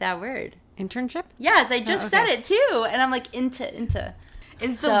with that word. Internship? Yes, I just said it too, and I'm like into.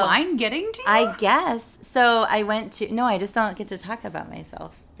 Is the So, wine getting to you? I guess so. I went to I just don't get to talk about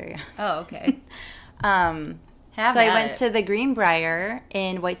myself very. Oh, okay. So I went to the Greenbrier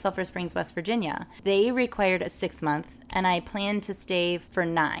in White Sulphur Springs, West Virginia. They required a 6-month, and I planned to stay for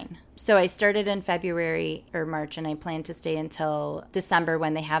 9. So I started in February or March, and I planned to stay until December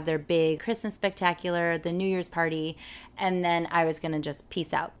when they have their big Christmas spectacular, the New Year's party, and then I was going to just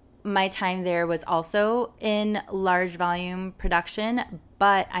peace out. My time there was also in large volume production,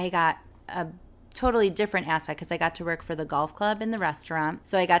 but I got a totally different aspect because I got to work for the golf club in the restaurant.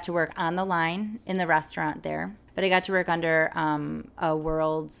 So I got to work on the line in the restaurant there. But I got to work under a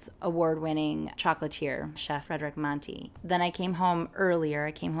world's award-winning chocolatier, Chef Frederick Monti. Then I came home earlier.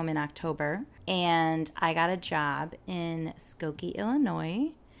 I came home in October, and I got a job in Skokie,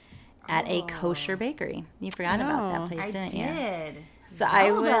 Illinois at a kosher bakery. You forgot about that place, didn't you? did. So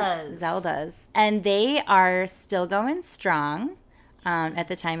Zelda's. And they are still going strong at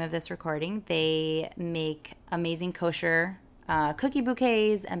the time of this recording. They make amazing kosher cookie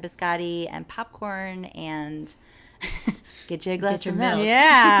bouquets and biscotti and popcorn and get you a glass of milk.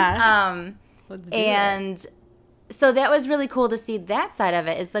 Yeah. And so that was really cool to see that side of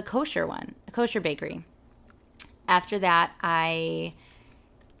it is the kosher one, a kosher bakery. After that, I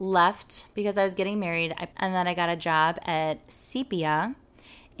left because I was getting married, and then I got a job at Sepia,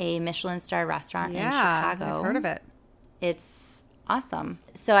 a Michelin star restaurant in Chicago. I've heard of it. It's awesome.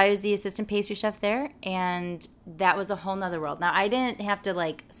 So I was the assistant pastry chef there, and that was a whole nother world. Now, I didn't have to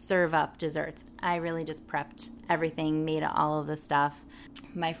like serve up desserts. I really just prepped everything, made all of the stuff.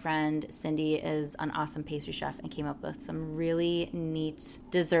 My friend Cindy is an awesome pastry chef and came up with some really neat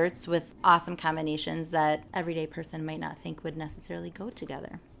desserts with awesome combinations that everyday person might not think would necessarily go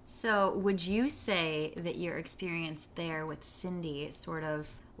together. So, would you say that your experience there with Cindy sort of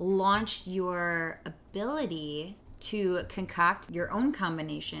launched your ability to concoct your own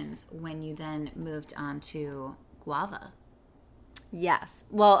combinations when you then moved on to guava? Yes.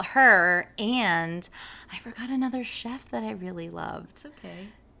 Well, her and I forgot another chef that I really loved. It's okay.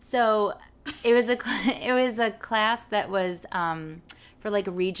 So it was a class that was for like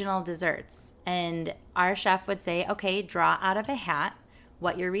regional desserts, and our chef would say, "Okay, draw out of a hat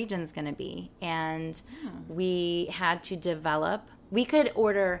what your region's going to be," and we had to develop. We could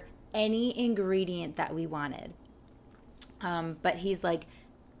order any ingredient that we wanted, but he's like,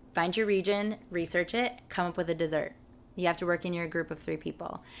 "Find your region, research it, come up with a dessert." You have to work in your group of 3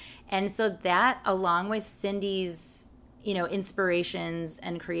 people. And so that, along with Cindy's, inspirations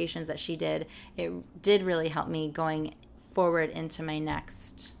and creations that she did, it did really help me going forward into my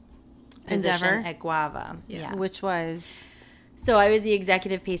next position Endeavor? at Guava. Yeah. Which was... So I was the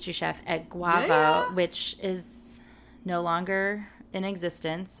executive pastry chef at Guava, which is no longer in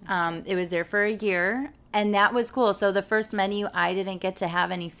existence. It was there for a year, and that was cool. So the first menu I didn't get to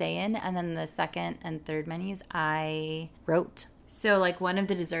have any say in, and then the second and third menus I wrote. So, like, one of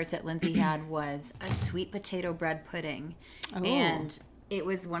the desserts that Lindsay had was a sweet potato bread pudding. Oh. And it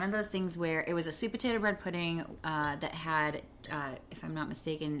was one of those things where it was a sweet potato bread pudding that had, if I'm not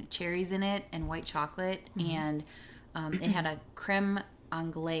mistaken, cherries in it and white chocolate. And it had a creme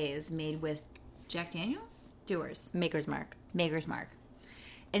anglaise made with Jack Daniels? Dewar's. Maker's Mark. Maker's Mark.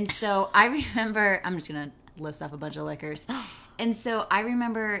 And so I remember, I'm just going to list off a bunch of liquors. And so I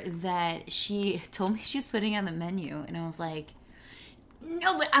remember that she told me she was putting it on the menu. And I was like,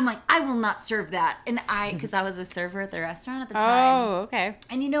 no, but I'm like, I will not serve that. And because I was a server at the restaurant at the time. Oh, okay.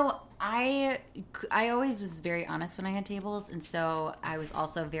 And you know, I always was very honest when I had tables. And so I was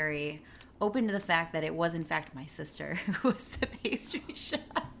also very open to the fact that it was in fact my sister who was the pastry chef.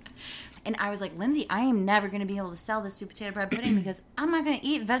 And I was like, Lindsay, I am never going to be able to sell this sweet potato bread pudding because I'm not going to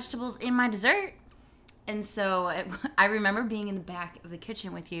eat vegetables in my dessert. And so I remember being in the back of the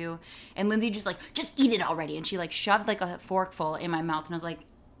kitchen with you, and Lindsay just eat it already. And she like shoved like a forkful in my mouth, and I was like,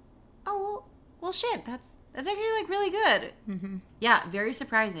 oh, well shit, that's actually like really good. Mm-hmm. Yeah, very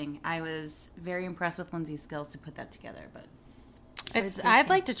surprising. I was very impressed with Lindsay's skills to put that together, but I'd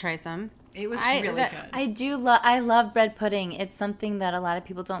like to try some. it was really good. I love bread pudding. It's something that a lot of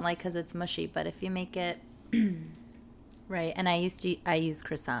people don't like because it's mushy, but if you make it right, and I use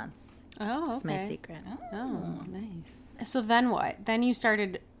croissants. Oh, okay. That's my secret. Oh, nice. So then what? Then you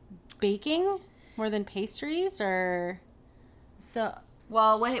started baking more than pastries, or? So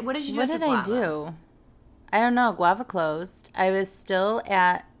Well, what did you do? what did I do? I don't know. Guava closed. I was still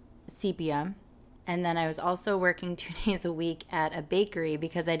at Sepia, and then I was also working 2 days a week at a bakery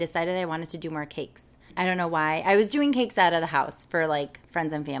because I decided I wanted to do more cakes. I don't know why. I was doing cakes out of the house for like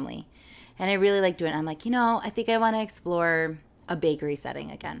friends and family, and I really like doing it. I'm like, I think I want to explore a bakery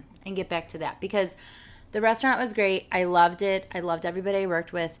setting again and get back to that because the restaurant was great. I loved it. I loved everybody I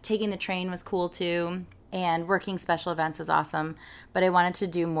worked with. Taking the train was cool too. And working special events was awesome. But I wanted to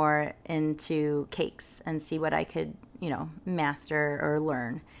do more into cakes and see what I could, master or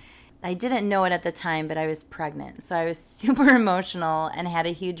learn. I didn't know it at the time, but I was pregnant. So I was super emotional and had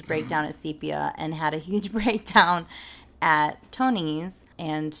a huge breakdown at Sepia and had a huge breakdown at Tony's.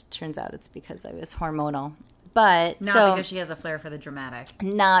 And turns out it's because I was hormonal. But Not because she has a flair for the dramatic.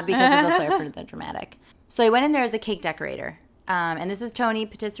 Not because of the flair for the dramatic. So I went in there as a cake decorator. And this is Tony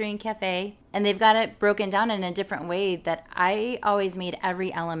Patisserie and Cafe. And they've got it broken down in a different way that I always made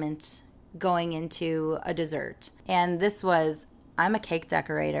every element going into a dessert. And this was, I'm a cake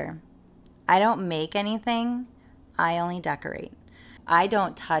decorator. I don't make anything. I only decorate. I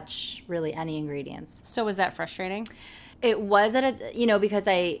don't touch really any ingredients. So was that frustrating? It was because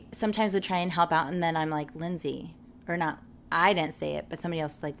I sometimes would try and help out, and then I'm like, Lindsay, or not, I didn't say it, but somebody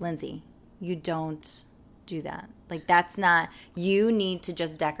else is like, Lindsay, you don't do that. Like, that's not, you need to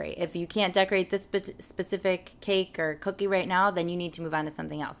just decorate. If you can't decorate this specific cake or cookie right now, then you need to move on to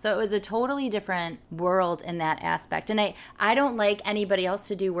something else. So it was a totally different world in that aspect. And I don't like anybody else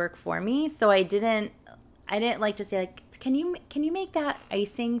to do work for me, so I didn't like to say, like, can you make that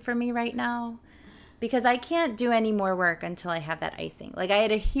icing for me right now? Because I can't do any more work until I have that icing. Like, I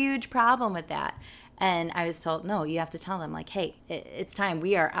had a huge problem with that. And I was told, no, you have to tell them, like, hey, it's time.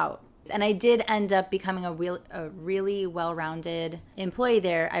 We are out. And I did end up becoming a really well-rounded employee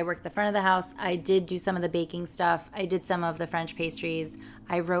there. I worked the front of the house. I did do some of the baking stuff. I did some of the French pastries.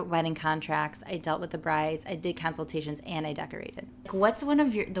 I wrote wedding contracts. I dealt with the brides. I did consultations, and I decorated. What's one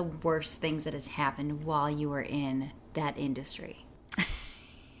of the worst things that has happened while you were in that industry?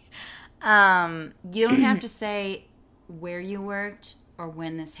 You don't have to say where you worked or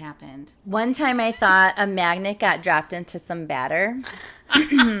when this happened. One time I thought a magnet got dropped into some batter.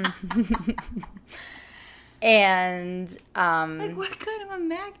 And Like, what kind of a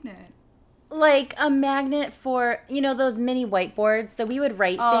magnet? like a magnet for those mini whiteboards, so we would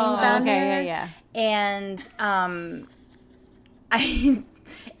write things on there. Yeah. And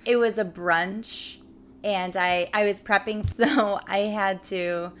it was a brunch, and I was prepping, so I had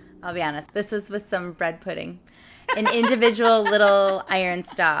to, I'll be honest, this was with some bread pudding in individual little iron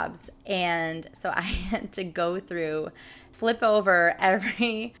stobs, and so I had to go through, flip over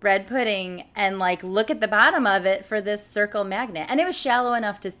every bread pudding and like look at the bottom of it for this circle magnet, and it was shallow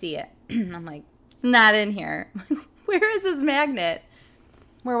enough to see it. I'm like, not in here. Where is this magnet?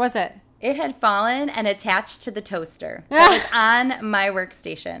 Where was it? It had fallen and attached to the toaster that was on my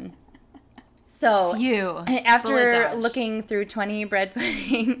workstation. So after looking through 20 bread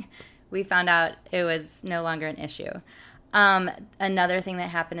pudding, we found out it was no longer an issue. Another thing that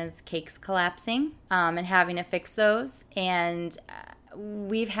happened is cakes collapsing and having to fix those. And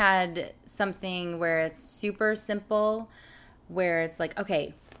we've had something where it's super simple, where it's like,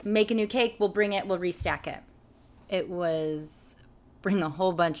 okay, make a new cake, we'll bring it, we'll restack it. It was bring a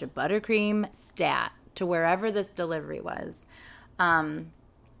whole bunch of buttercream stat to wherever this delivery was.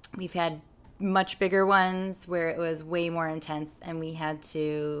 We've had much bigger ones where it was way more intense, and we had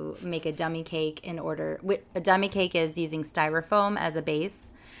to make a dummy cake in order. A dummy cake is using styrofoam as a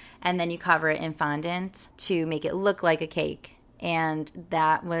base, and then you cover it in fondant to make it look like a cake. And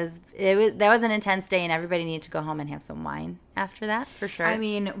that was an intense day, and everybody needed to go home and have some wine after that, for sure. I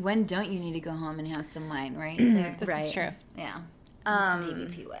mean, when don't you need to go home and have some wine, right? Sarah? This is true. Yeah. It's the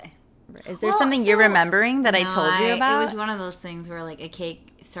DVP way. Is there something you're remembering that I told you about? It was one of those things where like a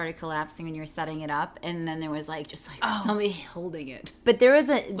cake started collapsing when you were setting it up, and then there was like somebody holding it. But there was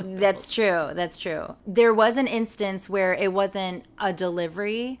that's true. There was an instance where it wasn't a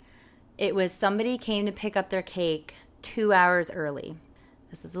delivery. It was somebody came to pick up their cake 2 hours early.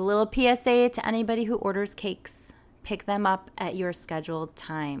 This is a little PSA to anybody who orders cakes. Pick them up at your scheduled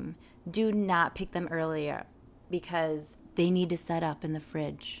time. Do not pick them earlier because they need to set up in the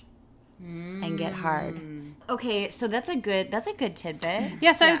fridge and get hard. Okay, so that's a good tidbit.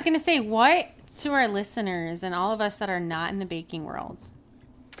 Yeah, so I was going to say, what to our listeners and all of us that are not in the baking world,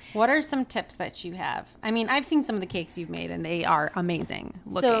 what are some tips that you have? I mean, I've seen some of the cakes you've made, and they are amazing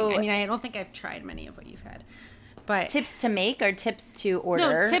looking. So, I mean, I don't think I've tried many of what you've had. But tips to make or tips to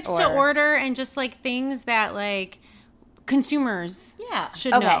order? No, tips to order and just like things that like consumers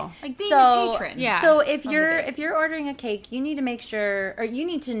should know. Like being a patron. Yeah. So if you're ordering a cake, you need to make sure, or you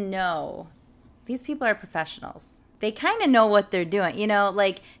need to know, these people are professionals. They kind of know what they're doing. You know,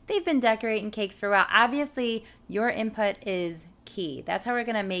 like they've been decorating cakes for a while. Obviously, your input is key. That's how we're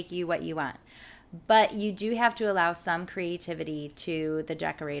going to make you what you want. But you do have to allow some creativity to the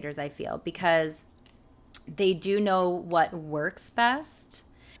decorators, I feel, because they do know what works best.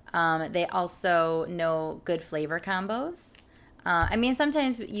 They also know good flavor combos. I mean,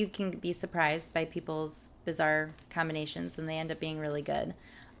 sometimes you can be surprised by people's bizarre combinations, and they end up being really good.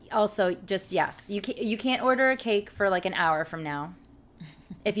 Also, just yes, you can't order a cake for like an hour from now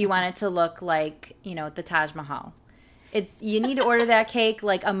if you want it to look like, you know, the Taj Mahal. You need to order that cake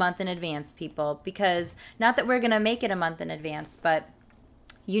like a month in advance, people, because not that we're going to make it a month in advance, but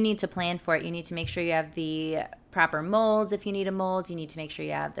you need to plan for it. You need to make sure you have the proper molds if you need a mold. You need to make sure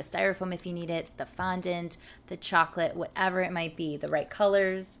you have the styrofoam if you need it, the fondant, the chocolate, whatever it might be, the right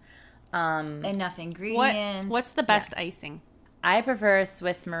colors. Enough ingredients. What's the best icing? I prefer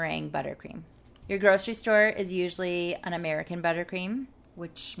Swiss meringue buttercream. Your grocery store is usually an American buttercream.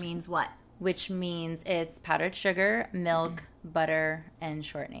 Which means what? Which means it's powdered sugar, milk, butter, and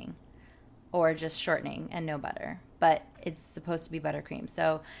shortening. Or just shortening and no butter. But it's supposed to be buttercream.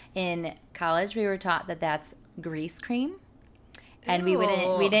 So in college, we were taught that that's grease cream. And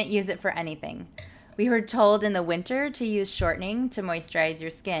we didn't use it for anything. We were told in the winter to use shortening to moisturize your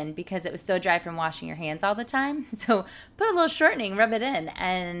skin because it was so dry from washing your hands all the time. So put a little shortening, rub it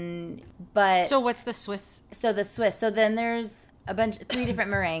in. So what's the Swiss? So the Swiss. So then there's 3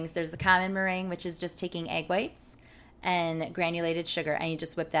 different meringues. There's the common meringue, which is just taking egg whites and granulated sugar, and you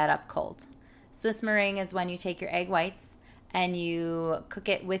just whip that up cold. Swiss meringue is when you take your egg whites and you cook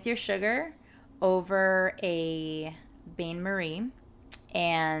it with your sugar over a bain-marie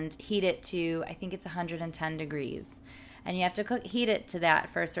and heat it to, I think it's 110 degrees. And you have to heat it to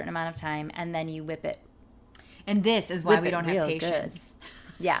that for a certain amount of time, and then you whip it. And this is why we don't have patience.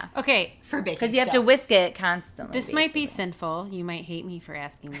 Yeah. Okay. For baking. Because you have to whisk it constantly. This might be sinful. You might hate me for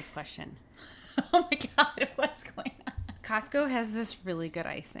asking this question. Oh my God, what's going on? Costco has this really good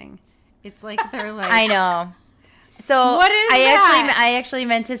icing. It's like they're like... I know. So what is that? I actually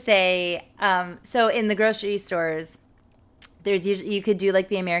meant to say, so in the grocery stores, there's usually, you could do like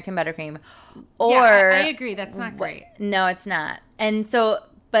the American buttercream. Or I agree. That's not great. No, it's not. And so,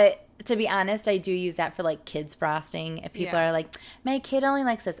 but to be honest, I do use that for like kids frosting. If people are like, my kid only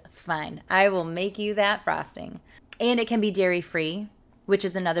likes this, fine. I will make you that frosting. And it can be dairy free, which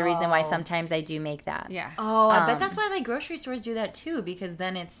is another reason why sometimes I do make that. Yeah. Oh, I bet that's why like grocery stores do that too, because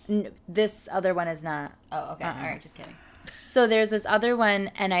then it's... This other one is not. Oh, okay. All right, just kidding. So there's this other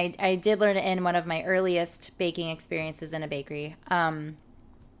one, and I did learn it in one of my earliest baking experiences in a bakery.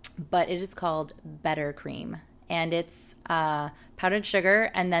 But it is called Better Cream. And it's powdered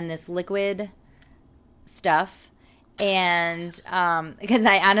sugar and then this liquid stuff. And because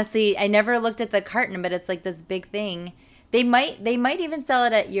I never looked at the carton, but it's like this big thing. They might even sell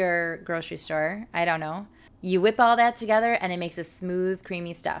it at your grocery store. I don't know. You whip all that together, and it makes a smooth,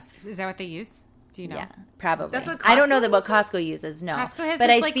 creamy stuff. Is that what they use? Do you know? Yeah, probably. That's what I don't know Costco that what uses? Costco uses. No, Costco has but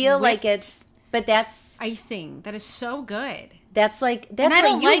this, I like, feel like whipped it's. But that's icing that is so good. that's And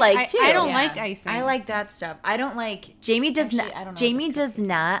what you like too. I don't like icing. I like that stuff. I don't like. Jamie does Actually, I don't not. know what Jamie this does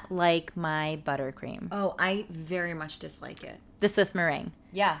not like my buttercream, Oh, I very much dislike it. the Swiss meringue.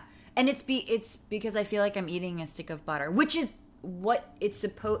 Yeah, and it's because I feel like I'm eating a stick of butter, which is what it's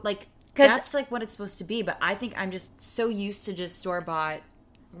supposed like. 'Cause- That's like what it's supposed to be. But I think I'm just so used to just store bought.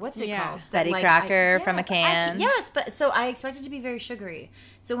 What's it Yeah. called? Betty Crocker from a can. Yes, but so I expect it to be very sugary.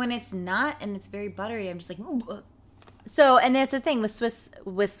 So when it's not and it's very buttery, I'm just like, "Ugh." So, and that's the thing with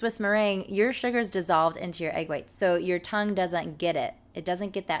Swiss meringue, your sugar's dissolved into your egg whites, so your tongue doesn't get it. It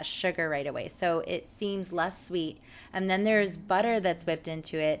doesn't get that sugar right away, so it seems less sweet. And then there's butter that's whipped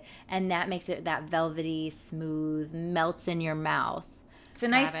into it, and that makes it that velvety, smooth, melts in your mouth. It's a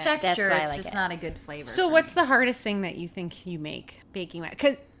nice it. texture. That's why I It's like just it. not a good flavor. So for what's me. the hardest thing that you think you make baking?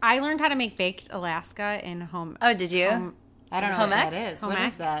 Because I learned how to make baked Alaska in Oh, did you? I don't know home what ec? that is. Home What ec?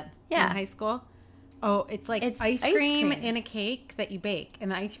 is that? Yeah. in high school. Oh, it's like It's ice ice cream cream. in a cake that you bake,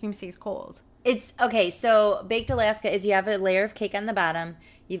 and the ice cream stays cold. It's okay. So baked Alaska is you have a layer of cake on the bottom,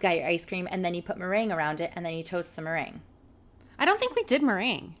 you've got your ice cream, and then you put meringue around it, and then you toast the meringue. I don't think we did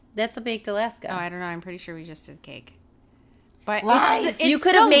meringue. That's a baked Alaska. Oh, I don't know. I'm pretty sure we just did cake. But Lies. it's you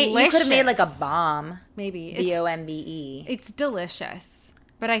could have made like a delicious. bombe. Maybe BOMBE. it's delicious.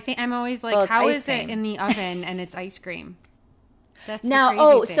 But I think I'm always like, Well, it's how ice is it cream. in the oven and it's ice cream? That's Now, the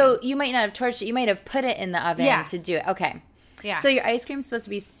crazy thing. so you might not have torched it. You might have put it in the oven Yeah. to do it. Okay. yeah. So your ice cream's supposed to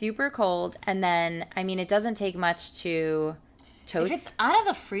be super cold, and then I mean it doesn't take much to toast. If it's out of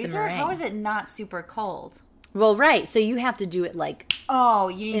the freezer, meringue. how is it not super cold? Well, right. So you have to do it like Oh,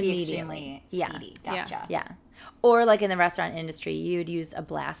 you need to be Immediately. extremely Yeah. speedy. Yeah. Gotcha. yeah. Or like in the restaurant industry, you'd use a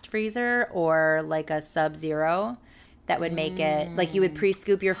blast freezer or like a Sub-Zero that would make it like you would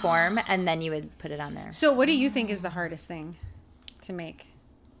pre-scoop your form and then you would put it on there. So what do you think is the hardest thing to make?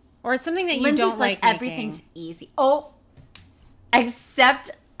 Or it's something that you Lindsay's don't like everything's making? easy. Oh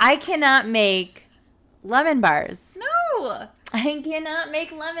Except I cannot make lemon bars. no! I cannot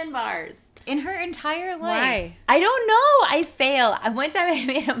make lemon bars. In her entire life. Why? I don't know. I fail. One time I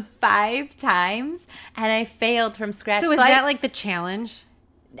made them 5 times and I failed from scratch. So is that like the challenge?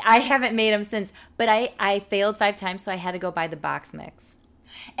 I haven't made them since, but I failed 5 times, so I had to go buy the box mix.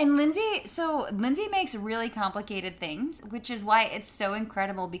 And Lindsay makes really complicated things, which is why it's so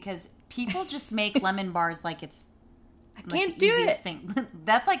incredible because people just make lemon bars like it's I can't do it. thing.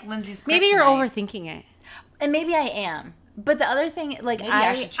 That's like Lindsay's Maybe you're kryptonite. overthinking it. And maybe I am. But the other thing, like Maybe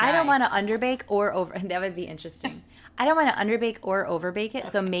I I should don't try. want to underbake or over. That would be interesting. I don't want to underbake or overbake it.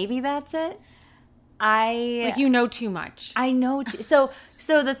 So maybe that's it. Like you know too much. I know. So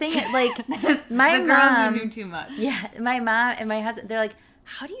the thing, like my the girl mom, who knew too much. yeah, my mom and my husband, they're like,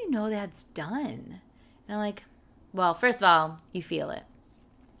 "How do you know that's done?" And I'm like, "Well, first of all, you feel it,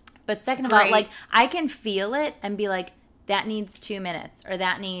 but second of all, Great. like I can feel it and be like, that needs 2 minutes or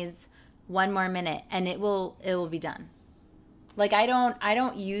that needs 1 more minute, and it will be done." Like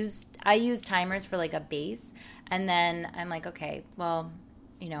I use timers for like a base, and then I'm like, okay, well,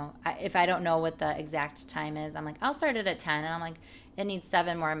 you know, if I don't know what the exact time is, I'm like, I'll start it at 10, and I'm like, it needs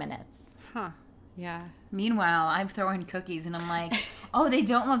 7 more minutes. Huh. Yeah. Meanwhile, I'm throwing cookies and I'm like, oh, they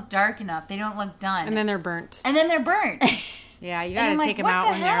don't look dark enough. They don't look done. And then they're burnt. And then they're burnt. Yeah, you And I'm gotta like, take them what out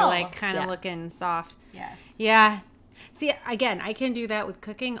the when they're hell? like kind of Yeah. looking soft. Yes. Yeah. See, again, I can do that with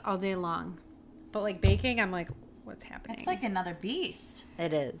cooking all day long. But like baking, I'm like, what's happening? It's like another beast.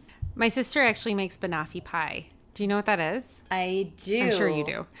 It is. My sister actually makes banoffee pie. Do you know what that is? I do. I'm sure you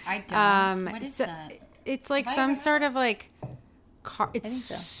do. I don't. What is so that? It's like Have I some ever sort of like, it's think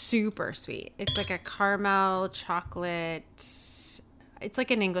so. super sweet. It's like a caramel chocolate. It's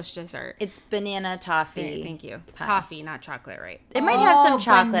like an English dessert. It's banana toffee. Thank you. pie. Toffee, not chocolate, right? It might have some Oh,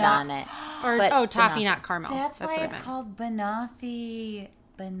 chocolate bana- on it. Or But toffee, banoffee. not caramel. That's why what I it's meant. called banoffee.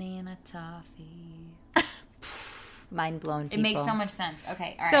 Banana toffee. Mind blown. It makes so much sense.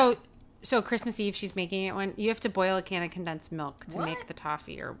 Okay. All right. So Christmas Eve, she's making it when you have to boil a can of condensed milk to What? make the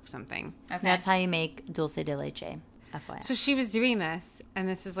toffee or something. Okay. That's how you make dulce de leche. FYI. So she was doing this, and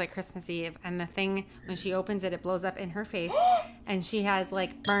this is like Christmas Eve, and the thing when she opens it, it blows up in her face, and she has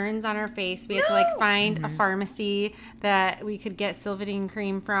like burns on her face. We had to like find a pharmacy that we could get Sylvadene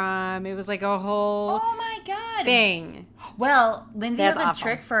cream from. It was like a whole Oh my god. thing. Well, Lindsay That's has a awful.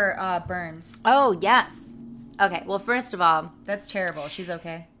 trick for burns. Oh yes. Okay. Well, first of all, That's terrible. She's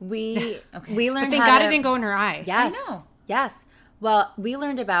okay. we Okay. we But learned thank how God to, it didn't go in her eye. Yes. I know. Yes. Well, we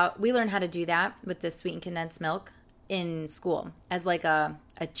learned how to do that with the sweetened condensed milk in school as like a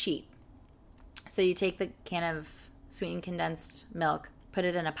cheat. So you take the can of sweetened condensed milk put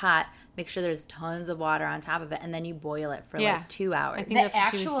it in a pot, make sure there's tons of water on top of it, and then you boil it for like 2 hours. I think that's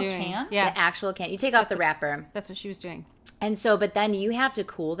what she was actual doing. can? Yeah, The actual can. You take off the wrapper. that's what she was doing. And so, but then you have to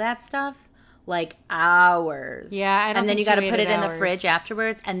cool that stuff like hours. Yeah, I don't And then think you she got to put it waited in the hours. fridge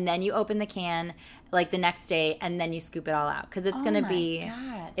afterwards, and then you open the can like the next day, and then you scoop it all out because it's gonna my be,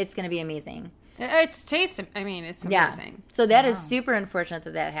 God. it's gonna be amazing. It's tasty. I mean, it's Yeah. amazing. So that is super unfortunate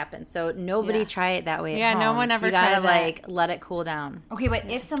that happened. So nobody Yeah. try it that way. At Yeah, no home. one ever You gotta tried that. like let it cool down. Okay, but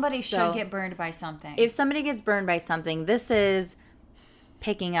if somebody So- should get burned by something, If somebody gets burned by something, this is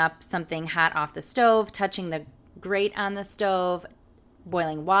picking up something hot off the stove, touching the grate on the stove,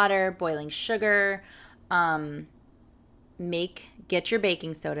 boiling water, boiling sugar. Get your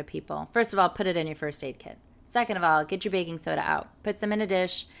baking soda, people. First of all, put it in your first aid kit. Second of all, get your baking soda out. Put some in a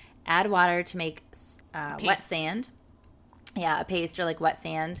dish. Add water to make wet Paste. sand. Yeah, a paste or like wet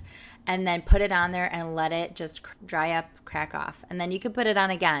sand. And then put it on there and let it just dry up, crack off. And then you can put it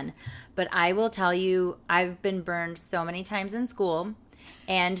on again. But I will tell you, I've been burned so many times in school.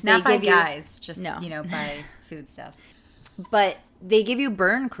 And they not by give you, guys, just No. by food stuff. but they give you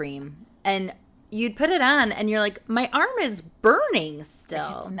burn cream. And you'd put it on and you're like, my arm is burning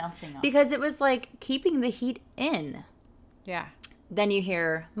still. It's melting off. Because it was like keeping the heat in. Yeah. Then you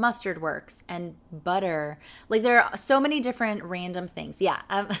hear mustard works and butter. Like there are so many different random things. Yeah.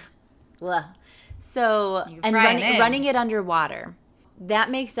 Blah. So, You and fry an egg. running it under water. That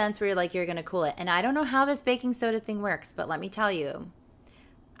makes sense where you're going to cool it. And I don't know how this baking soda thing works, but let me tell you.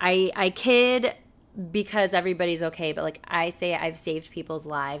 I kid because everybody's okay, but like I say I've saved people's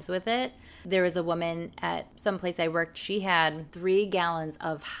lives with it. There was a woman at some place I worked. She had 3 gallons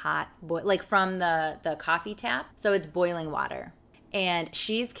of hot, like from the coffee tap. So it's boiling water. And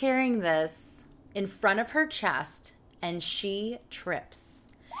she's carrying this in front of her chest and she trips.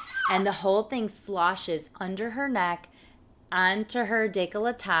 And the whole thing sloshes under her neck, onto her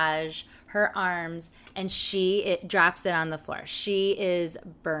décolletage, her arms, and it drops it on the floor. She is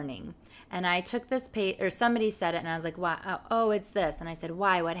burning. And I took this or somebody said it, and I was like, "Wow, oh, it's this." And I said,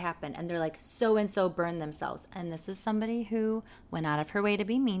 "Why? What happened?" And they're like, "So and so burned themselves." And this is somebody who went out of her way to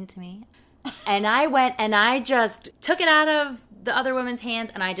be mean to me. And I went and I just took it out of the other woman's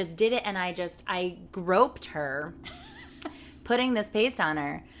hands, and I just did it, and I groped her, putting this paste on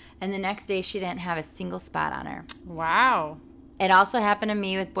her. And the next day, she didn't have a single spot on her. Wow. It also happened to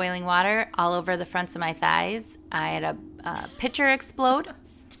me with boiling water all over the fronts of my thighs. I had a pitcher explode.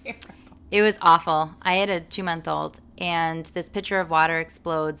 It was awful. I had a 2-month-old, and this pitcher of water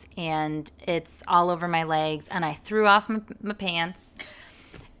explodes, and it's all over my legs, and I threw off my pants.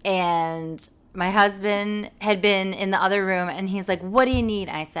 And my husband had been in the other room, and he's like, "What do you need?"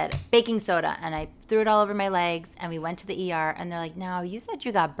 I said, "Baking soda." And I threw it all over my legs, and we went to the ER, and they're like, "No, you said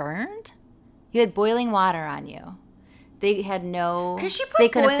you got burned? You had boiling water on you." They had no... Because she they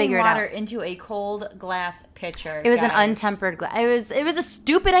put couldn't boiling figure it out. water into a cold glass pitcher. It was an guys. untempered glass. It was a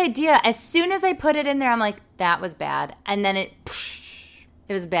stupid idea. As soon as I put it in there, I'm like, that was bad. And then it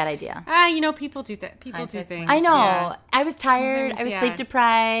was a bad idea. People do that. People do Hindsight's things. I know. Yeah. I was tired. Sometimes, I was yeah. sleep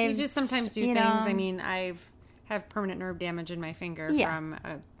deprived. You just sometimes do you things. know. I mean, have permanent nerve damage in my finger Yeah. from.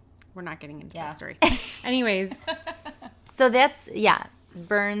 We're not getting into Yeah. that story. Anyways, So that's,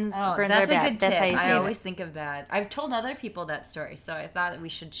 burns. Oh, burns that's are a bad. good That's tip. how you I save always it. think of that. I've told other people that story, so I thought that we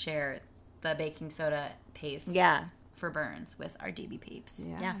should share the baking soda paste Yeah. for burns with our DB peeps.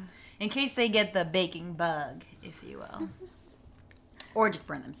 Yeah. In case they get the baking bug, if you will. Or just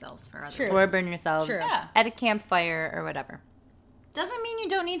burn themselves for other reasons. Or burn yourselves True. Yeah. at a campfire or whatever. Doesn't mean you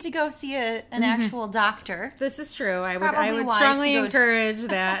don't need to go see an actual doctor. this is true. I Probably would wise strongly to go- encourage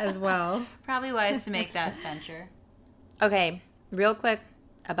that as well. Probably wise to make that venture. Okay, real quick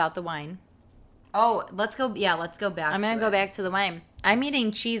about the wine. Oh, let's go. Yeah, let's go back. I'm going to go back to the wine. I'm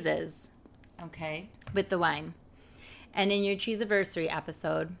eating cheeses Okay. with the wine. And in your Cheesiversary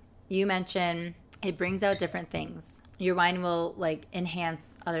episode, you mention it brings out different things. Your wine will like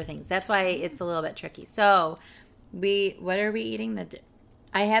enhance other things. That's why it's a little bit tricky. So, what are we eating?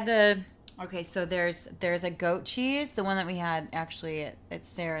 I had the Okay, so there's a goat cheese, the one that we had actually at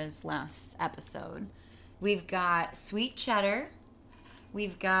Sarah's last episode. We've got sweet cheddar.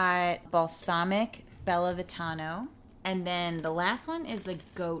 We've got balsamic Bella Vitano. And then the last one is a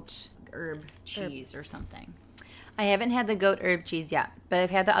goat herb cheese or something. I haven't had the goat herb cheese yet, but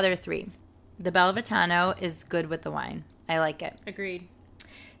I've had the other 3. The Bella Vitano is good with the wine. I like it. Agreed.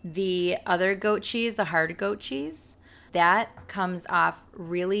 The other goat cheese, the hard goat cheese, that comes off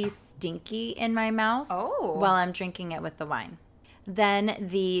really stinky in my mouth Oh. while I'm drinking it with the wine. Then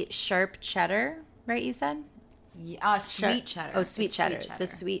the sharp cheddar, right, you said? Yeah, sweet cheddar. Oh, sweet It's cheddar. The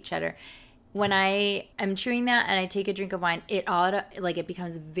sweet cheddar. when I am chewing that and I take a drink of wine, it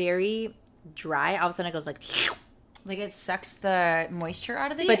becomes very dry. All of a sudden it goes like it sucks the moisture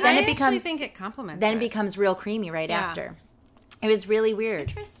out of it. But then I it becomes- actually think it complements. then it it becomes real creamy right Yeah. after. It was really weird.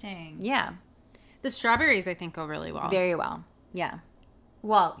 Interesting. Yeah, The strawberries, I think, go really well. very well. Yeah.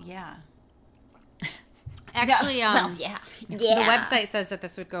 Well, yeah. Actually, yeah. the website says that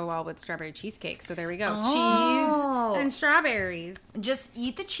this would go well with strawberry cheesecake. So there we go. Cheese and strawberries. Just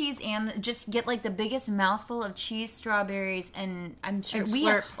eat the cheese and just get like the biggest mouthful of cheese, strawberries, and I'm sure And we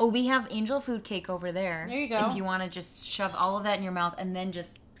slurp. have angel food cake over there. There you go. If you want to just shove all of that in your mouth and then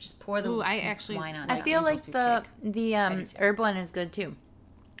just pour the Ooh, I actually- wine on I it. feel Angel like food the herb one is good too.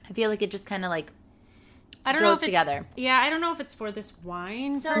 I feel like it just kind of like I don't know goes if it's, together. Yeah, I don't know if it's for this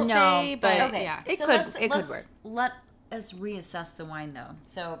wine So- per No, se, but but- Okay, yeah. It so could work. Let us reassess the wine though.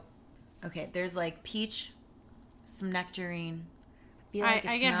 So, okay, there's like peach, some nectarine. feel like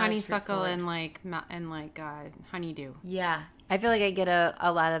I it's get not as honeysuckle straightforward. and honeydew. Yeah. I feel like I get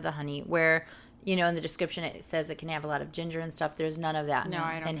a lot of the honey where, you know, in the description it says it can have a lot of ginger and stuff. There's none of that No,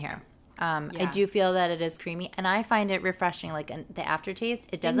 I don't in think here. Yeah. I do feel that it is creamy, and I find it refreshing. Like the aftertaste,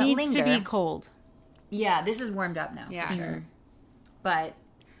 it It doesn't needs linger. to be cold. Yeah, this is warmed up now Yeah. for sure. But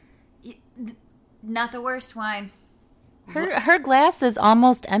not the worst wine. Her glass is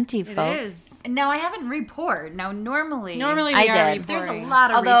almost empty, It folks. is. Now I haven't repoured. Now normally Normally I we are did. there's a repouring.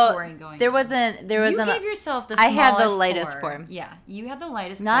 lot of Although repouring going there on. wasn't You gave yourself the I had the smallest lightest pour. Yeah, you had the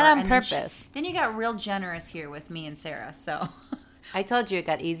lightest Not pour. on and purpose. Then you got real generous here with me and Sarah. So I told you it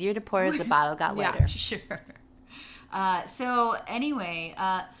got easier to pour as the bottle got Yeah. lighter. sure. So anyway,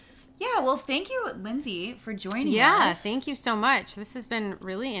 yeah. Well, thank you, Lindsay, for joining us. Yeah, thank you so much. This has been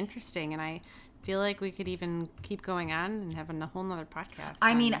really interesting, and I feel like we could even keep going on and have a whole nother podcast.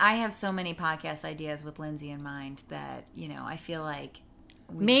 I on- mean, I have so many podcast ideas with Lindsay in mind that I feel like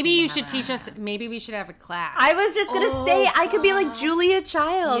we maybe just need you to should have teach a- us. Maybe we should have a class. I was just gonna say I could be like Julia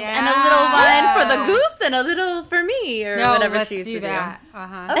Childs and a Yeah. little one for the goose and a little for me or no, whatever let's she used do to that. do.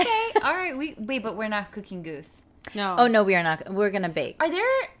 Uh-huh. Okay, all right. Wait, but we're not cooking goose. No. Oh no, we are not. We're gonna bake. Are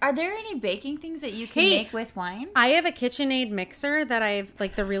there any baking things that you can Hey. make with wine? I have a KitchenAid mixer that I've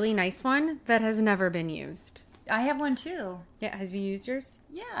like the really nice one that has never been used. I have one too. Yeah, have you used yours?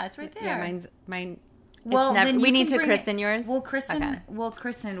 Yeah, it's right there. Yeah, mine. Well, never- then we you need can to bring christen yours? We'll christen. Okay.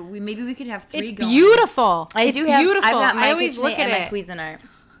 Maybe we could have 3 It's going. beautiful. I it's do have. beautiful. I've got my I always KitchenAid look at and my it. Cuisinart.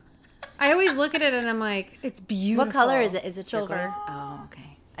 I always look at it and I'm like, it's beautiful. What color is it? Is it silver? turquoise? Oh,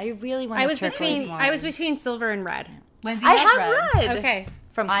 okay. I really want. I a was turquoise between. one. I was between silver and red. Lindsay I has have red. Okay.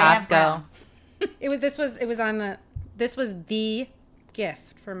 From I have Costco. brown. It was. This was on the. This was the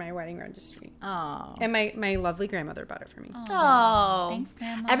gift for my wedding registry, Oh. and my lovely grandmother bought it for me. Oh. Thanks,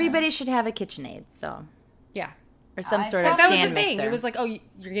 Grandma. Everybody should have a KitchenAid, so Yeah. or some I sort thought of That was stand the thing. mixer. It was like, oh,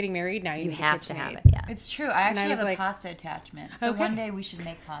 you're getting married now. You you need a have to have KitchenAid. it. Yeah. It's true. I actually was have a like- pasta attachment. So Okay. one day we should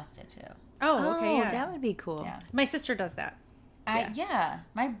make pasta too. Oh, okay. Yeah. that would be cool. Yeah. My sister does that.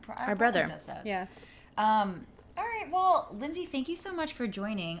 Our brother. does that. Yeah. All right. Well, Lindsay, thank you so much for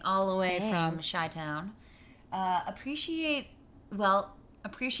joining all the way from Chi-Town.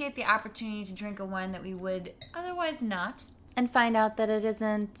 Appreciate the opportunity to drink a wine that we would otherwise not. And find out that it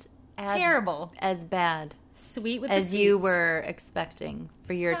isn't as Terrible. as bad Sweet with as the you seeds. were expecting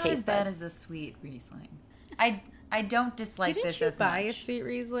for your It's not taste as bad buds. as the sweet Riesling. I don't dislike Didn't this you as buy a much. sweet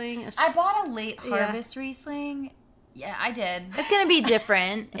Riesling? I bought a late Yeah. harvest Riesling. Yeah, I did. It's gonna be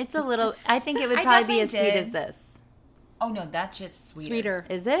different. It's a little. I think it would I probably be as definitely sweet did. as this. Oh no, that shit's sweeter. Sweeter.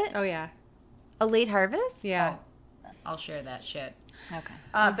 Is it Oh yeah. a late harvest? Yeah. I'll share that shit. Okay.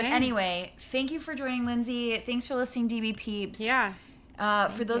 But Okay. anyway, thank you for joining, Lindsay. Thanks for listening, DB Peeps. Yeah.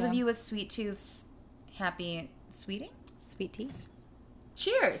 For those of you with sweet tooths, happy sweeting. Sweet tea.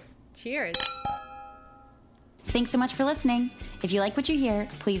 Cheers. Cheers. Thanks so much for listening. If you like what you hear,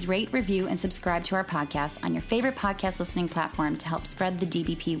 please rate, review, and subscribe to our podcast on your favorite podcast listening platform to help spread the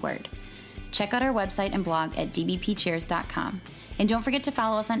DBP word. Check out our website and blog at dbpcheers.com. And don't forget to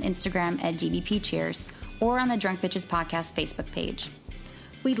follow us on Instagram at dbpcheers or on the Drunk Bitches Podcast Facebook page.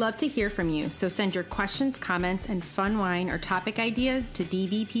 We'd love to hear from you, so send your questions, comments, and fun wine or topic ideas to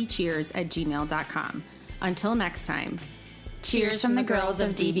dbpcheers@gmail.com. Until next time, Cheers from the girls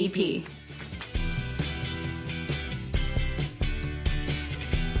of DBP.